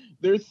daughter.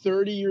 They're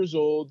 30 years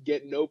old,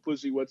 get no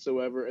pussy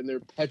whatsoever, and they're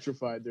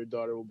petrified their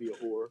daughter will be a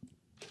whore.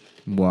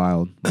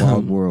 Wild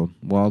world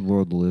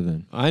to live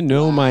in. I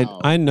know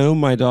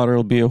my daughter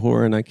will be a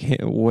whore, and I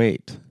can't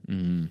wait.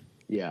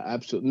 Yeah,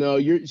 absolutely. No,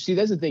 see,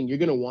 that's the thing. You're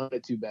gonna want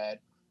it too bad.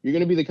 You're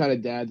gonna be the kind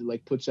of dad that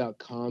like puts out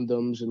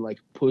condoms and like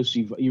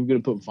pussy. You're gonna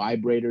put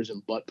vibrators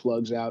and butt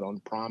plugs out on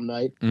prom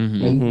night,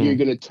 and you're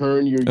gonna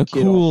turn your A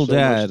kid cool off so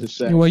dad. much to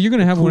sex. Well, you're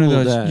gonna have one of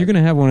Cool those. dad. You're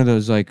gonna have one of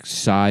those like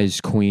size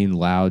queen,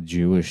 loud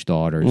Jewish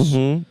daughters.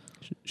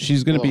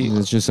 She's gonna be.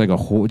 It's just like a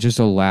whore, just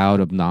a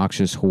loud,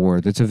 obnoxious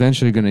whore that's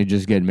eventually gonna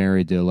just get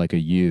married to like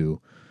a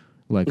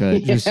like a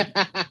just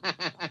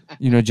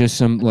just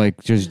some like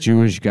just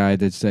Jewish guy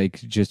that's like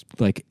just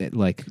like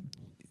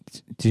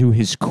to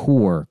his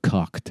core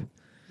cucked.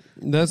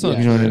 That's not.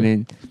 You know what I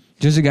mean?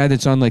 Just a guy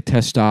that's on like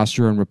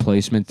testosterone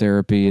replacement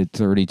therapy at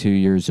 32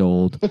 years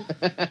old.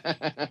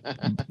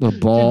 The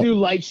ball, to do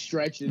light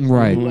stretches,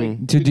 right?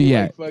 To do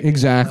like fucking,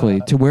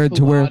 exactly. To wear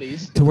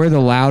the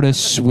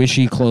loudest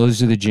swishy clothes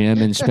to the gym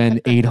and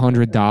spend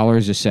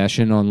 $800 a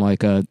session on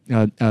like a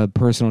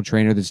personal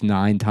trainer that's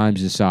 9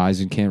 times the size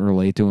and can't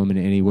relate to him in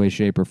any way,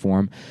 shape, or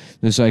form.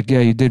 It's like,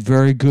 yeah, you did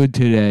very good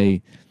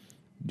today,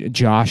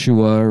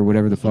 Joshua or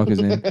whatever the fuck his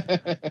name.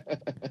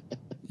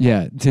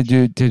 Yeah,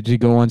 to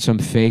go on some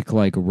fake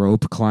like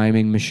rope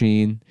climbing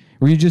machine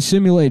where you just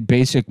simulate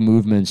basic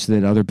movements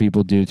that other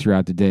people do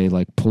throughout the day,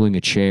 like pulling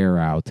a chair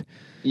out.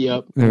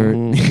 Yep.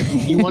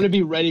 He wants to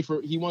be ready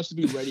for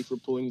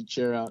pulling the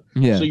chair out.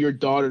 Yeah. So your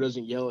daughter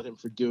doesn't yell at him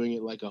for doing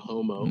it like a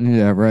homo.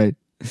 Yeah, right.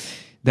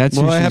 That's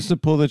I have to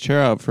pull the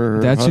chair out for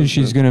her. That's who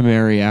she's gonna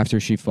marry after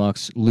she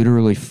fucks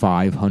literally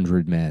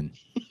 500 men.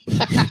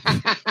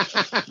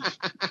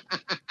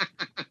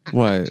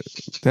 What?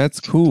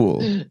 That's cool.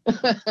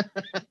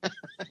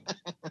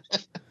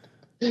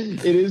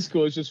 It is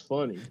cool. It's just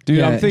funny, Dude,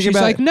 Yeah, I'm thinking she's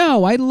about like,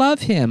 no, I love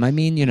him. I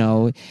mean,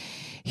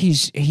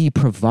 he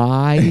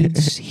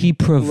provides.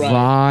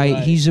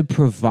 Right. He's a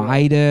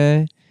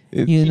provider.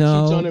 He He cheats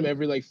on him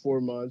every like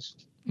 4 months.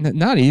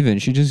 Not even.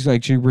 She just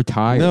like she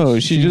retires. No,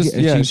 she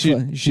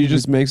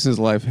just makes his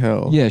life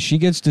hell. Yeah, she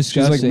gets She's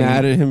disgusting. like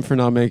mad at him for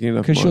not making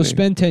enough money. because she'll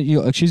spend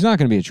 10. She's not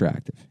going to be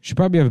attractive. She'll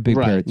probably have a big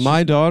pair.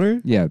 My daughter?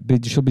 Yeah,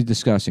 she'll be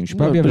disgusting. She'll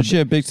No, probably but she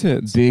have had big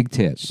tits. big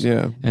tits.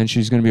 Yeah. And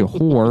she's going to be a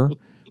whore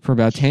for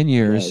about 10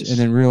 years Nice. and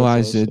then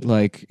realize That's that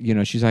like,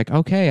 she's like,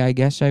 "Okay, I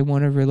guess I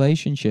want a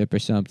relationship or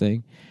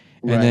something."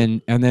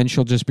 Right. And then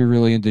she'll just be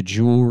really into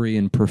jewelry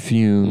and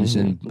perfumes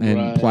and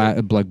Right.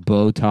 like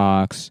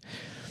Botox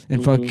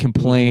and fucking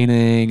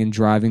complaining and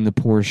driving the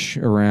Porsche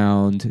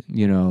around,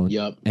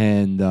 Yep.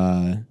 and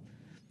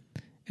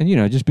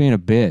just being a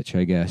bitch,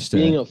 I guess.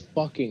 Being a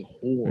fucking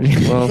whore.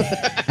 Well,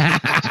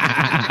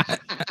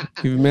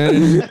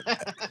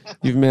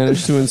 you've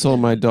managed to insult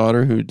my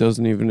daughter who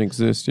doesn't even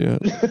exist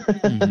yet.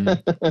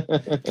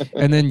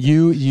 And then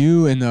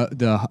you and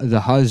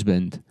the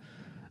husband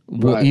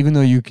Well, Right. even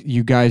though you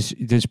guys,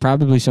 there's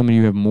probably somebody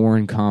you have more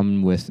in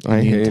common with in I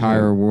the hate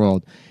entire him.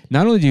 world.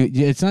 Not only do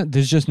you, it's not.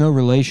 There's just no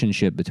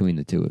relationship between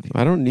the two of you.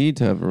 I don't need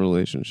to have a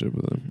relationship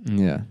with him.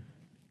 Yeah.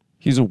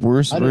 He's a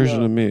worse I don't version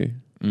know. of me.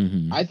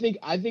 Mm-hmm. I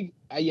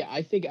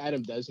think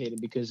Adam does hate him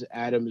because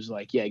Adam is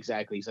like, yeah,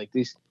 exactly. He's like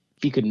this.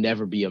 He could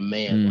never be a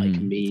man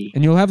like me.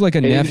 And you'll have like a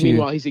And nephew.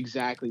 meanwhile, he's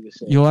exactly the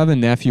same. You'll have a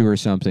nephew or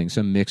something,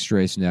 some mixed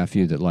race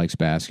nephew that likes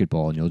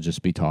basketball, and you'll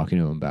just be talking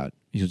to him about.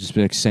 You'll just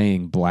be like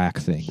saying black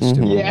things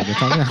to him.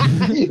 Yeah.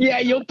 Yeah,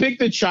 you'll pick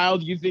the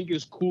child you think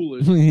is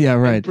coolest. Yeah,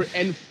 right.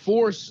 And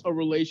force a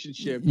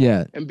relationship.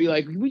 Yeah. And be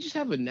like, we just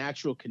have a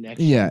natural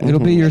connection. Yeah, it'll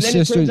be your And then it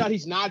turns sister's. out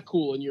he's not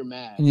cool, and you're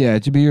mad. Yeah,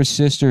 to be your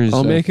sister's.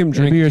 I'll make him it'll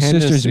drink be your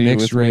sister's Hennessy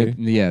mixed with race.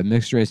 Yeah,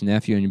 mixed race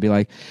nephew, and you'd be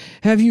like,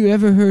 "Have you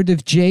ever heard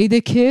of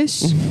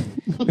Jadakiss?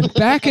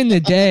 Back in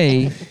the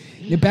day,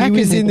 back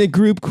in the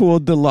group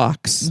called the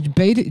Locks.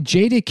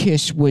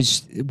 Jadakiss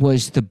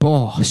was the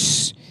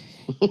boss."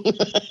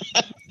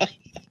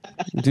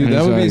 Dude, And that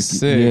he's would be like,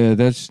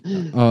 sick.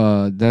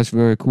 Yeah, that's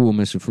very cool,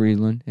 Mr.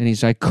 Friedland. And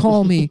he's like,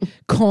 call me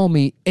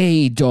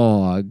a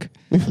dog.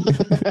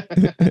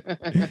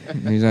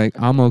 And he's like,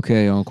 I'm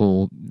okay,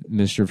 Uncle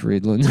Mr.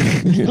 Friedland.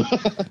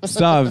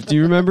 Stav, do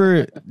you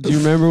remember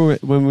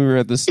when we were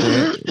at the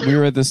stand? We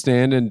were at the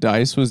stand and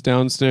Dice was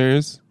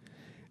downstairs,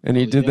 and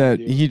he did that.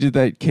 dude. He did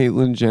that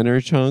Caitlyn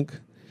Jenner chunk,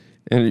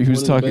 and he was One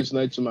of the talking. best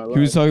nights of my life. He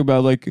was talking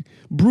about like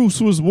Bruce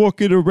was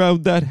walking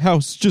around that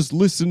house just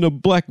listening to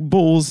black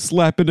bulls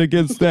slapping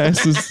against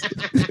asses.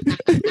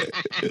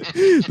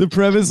 The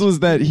premise was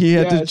that he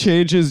had to Yes.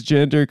 change his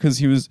gender because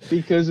he was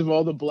because of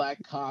all the black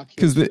cock.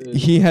 because his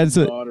he had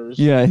some daughters.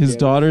 his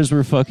daughters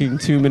were fucking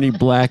too many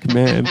black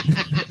men.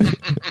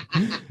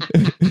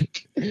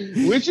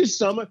 which is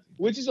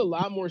a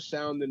lot more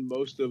sound than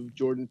most of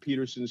Jordan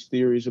Peterson's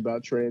theories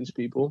about trans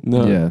people.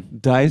 No, Yeah.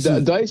 Dice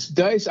is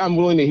Dice. I'm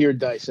willing to hear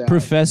Dice out.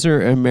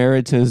 Professor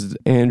Emeritus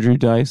Andrew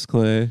Dice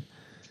Clay.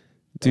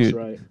 Dude, That's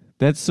right.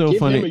 that's so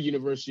Give him a funny.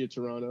 University of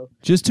Toronto.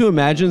 Just to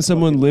imagine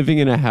someone living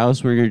in a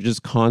house where you're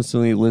just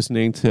constantly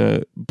listening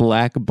to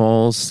black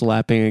balls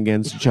slapping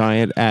against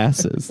giant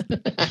asses.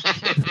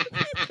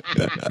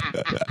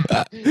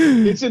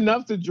 It's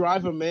enough to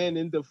drive a man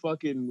into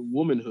fucking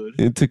womanhood.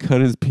 And to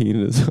cut his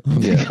penis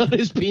off. Cut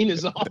his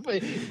penis off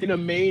in a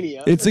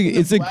mania. It's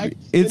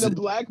a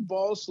black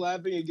ball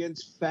slapping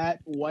against fat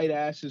white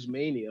asses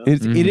mania.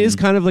 It is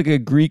kind of like a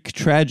Greek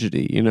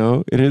tragedy, you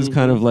know? It is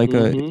kind of like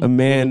a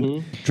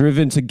man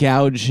driven to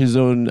gouge his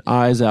own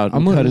eyes out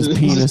and cut his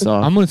penis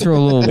off. I'm going to throw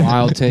a little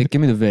wild take.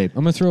 Give me the vape.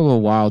 I'm going to throw a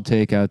little wild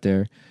take out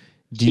there.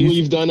 See what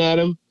you've done,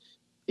 Adam?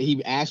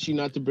 He asked you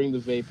not to bring the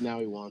vape. Now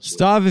he wants it.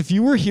 Stav, if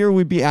you were here,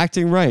 we'd be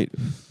acting right.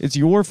 It's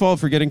your fault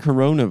for getting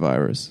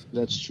coronavirus.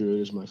 That's true.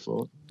 It is my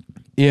fault.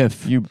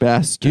 If You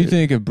bastard. do you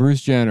think if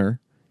Bruce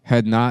Jenner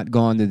had not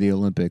gone to the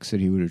Olympics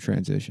that he would have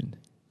transitioned?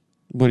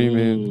 What do you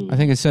mean? I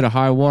think it set a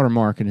high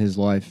watermark in his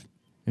life,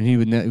 and he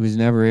was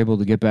never able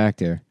to get back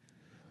there.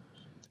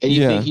 And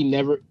you Yeah. think he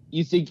never?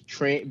 You think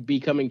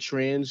becoming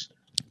trans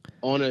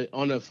on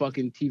a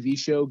fucking TV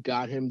show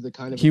got him the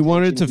kind of He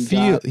wanted attention to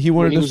feel- got he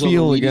wanted when to was on the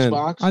feel Wheaties again.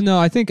 box? I know.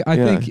 I think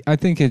Yeah.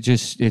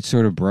 it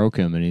sort of broke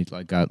him, and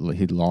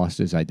he lost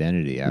his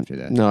identity after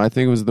that. No, I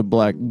think it was the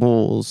black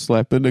bulls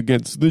slapping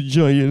against the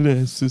giant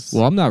asses.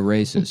 Well, I'm not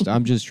racist.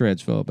 I'm just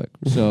transphobic.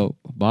 So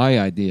my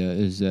idea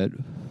is that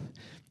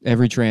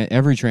every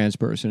trans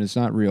person, it's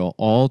not real.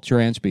 All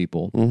trans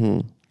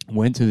people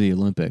went to the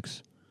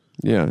Olympics.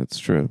 Yeah, it's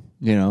true.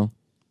 You know,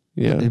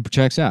 Yeah. it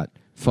checks out.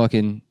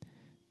 Fucking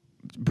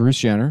Bruce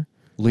Jenner,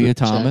 Leah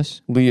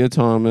Thomas, Leah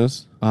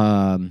Thomas.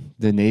 the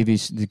Navy,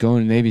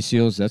 going to Navy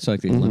SEALs. That's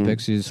like the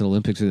Olympics. It's the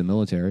Olympics of the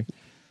military.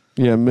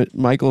 Yeah,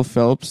 Michael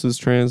Phelps is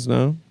trans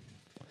now.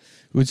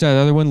 What's that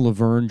other one?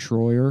 Laverne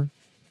Troyer.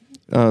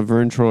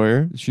 Vern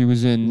Troyer. She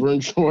was in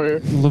Vern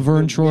Troyer.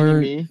 Laverne Troyer.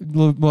 Mini-Me.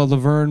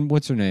 Laverne,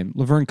 what's her name?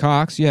 Laverne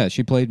Cox. Yeah,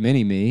 she played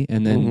Mini-Me,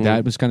 and then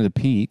that was kind of the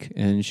peak.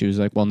 And she was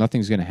like, "Well,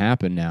 nothing's going to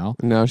happen now."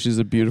 Now she's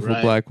a beautiful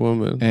Right. black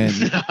woman. And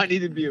I need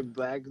to be a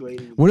black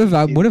lady. what if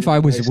I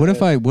was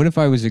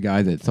a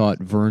guy that thought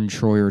Vern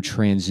Troyer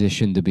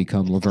transitioned to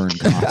become Laverne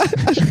Cox?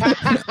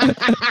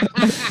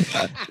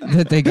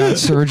 That they got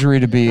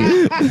surgery to be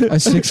a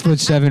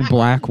 6'7"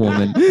 black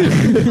woman.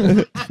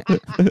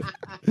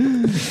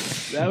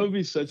 That would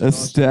be such A an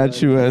awesome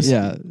statuesque.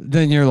 Yeah.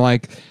 Then you're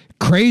like,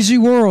 crazy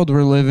world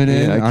we're living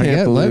in. Yeah, I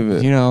can't believe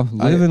it. You know,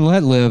 live and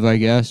let live, I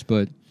guess.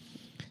 But,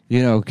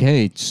 you know,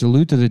 okay,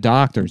 salute to the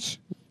doctors.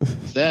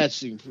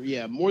 That's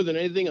more than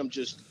anything. I'm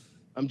just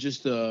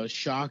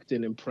shocked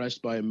and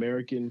impressed by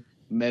American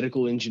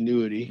medical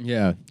ingenuity.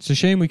 Yeah. It's a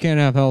shame we can't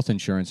have health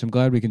insurance. I'm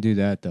glad we can do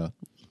that, though.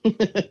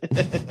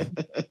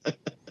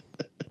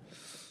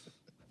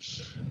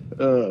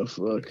 Oh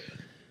fuck.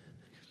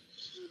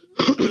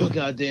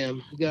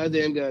 Goddamn.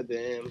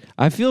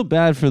 I feel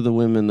bad for the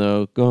women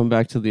though, going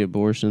back to the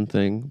abortion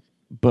thing.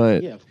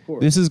 But Yeah, of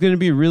course. this is going to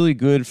be really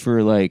good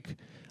for like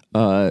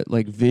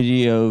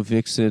video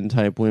vixen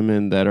type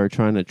women that are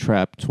trying to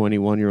trap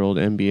 21-year-old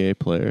NBA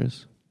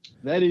players.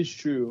 That is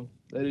true.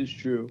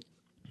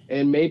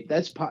 And maybe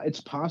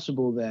it's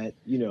possible that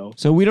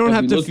So we don't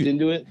have have we to looked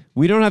into it.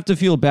 we don't have to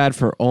feel bad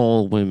for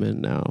all women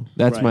now.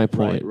 That's Right, my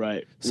point.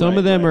 Right. Some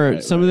of them are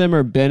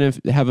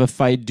have a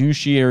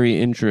fiduciary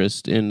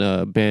interest in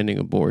banning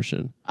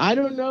abortion. I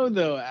don't know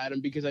though,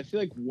 Adam, because I feel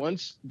like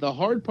once the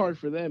hard part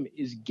for them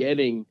is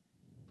getting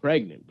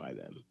pregnant by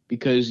them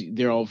because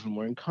they're all from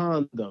wearing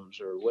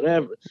condoms or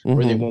whatever,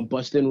 or they won't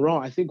bust in raw.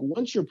 I think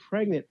once you're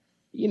pregnant,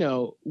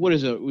 what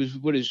is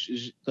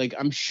like,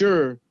 I'm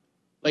sure,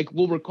 like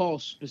we'll recall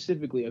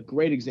specifically a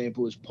great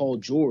example is Paul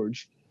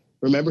George.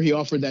 Remember he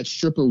offered that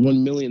stripper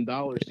 $1 million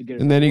to get her,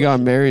 and then he got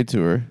married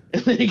to her.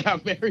 And then he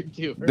got married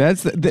to her.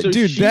 That's so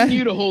dude. She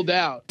knew to hold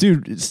out.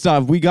 Dude,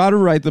 stop. We got to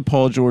write the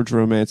Paul George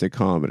romantic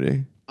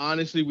comedy.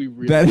 Honestly, we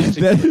really that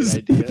is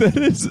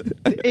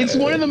It's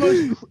one of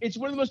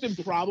the most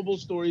improbable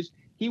stories.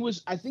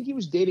 I think he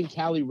was dating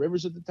Callie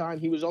Rivers at the time.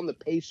 He was on the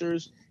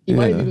Pacers. He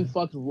might have even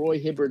fucked Roy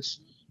Hibbert's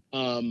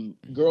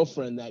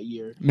girlfriend that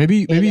year.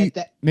 Maybe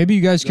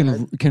you guys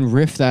can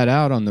riff that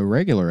out on the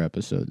regular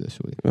episode this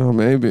week. Oh,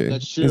 maybe.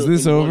 That's true. Is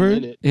this over?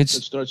 It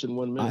starts in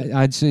 1 minute.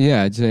 I'd say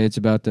it's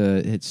about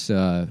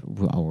now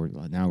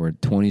we're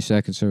 20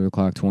 seconds over the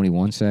clock,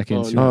 21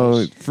 seconds.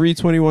 Oh, free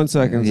 21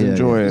 seconds. Yeah,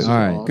 Enjoy it. All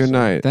right. Awesome. Good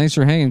night. Thanks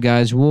for hanging,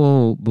 guys.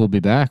 We'll be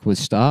back with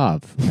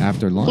Stav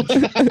after lunch.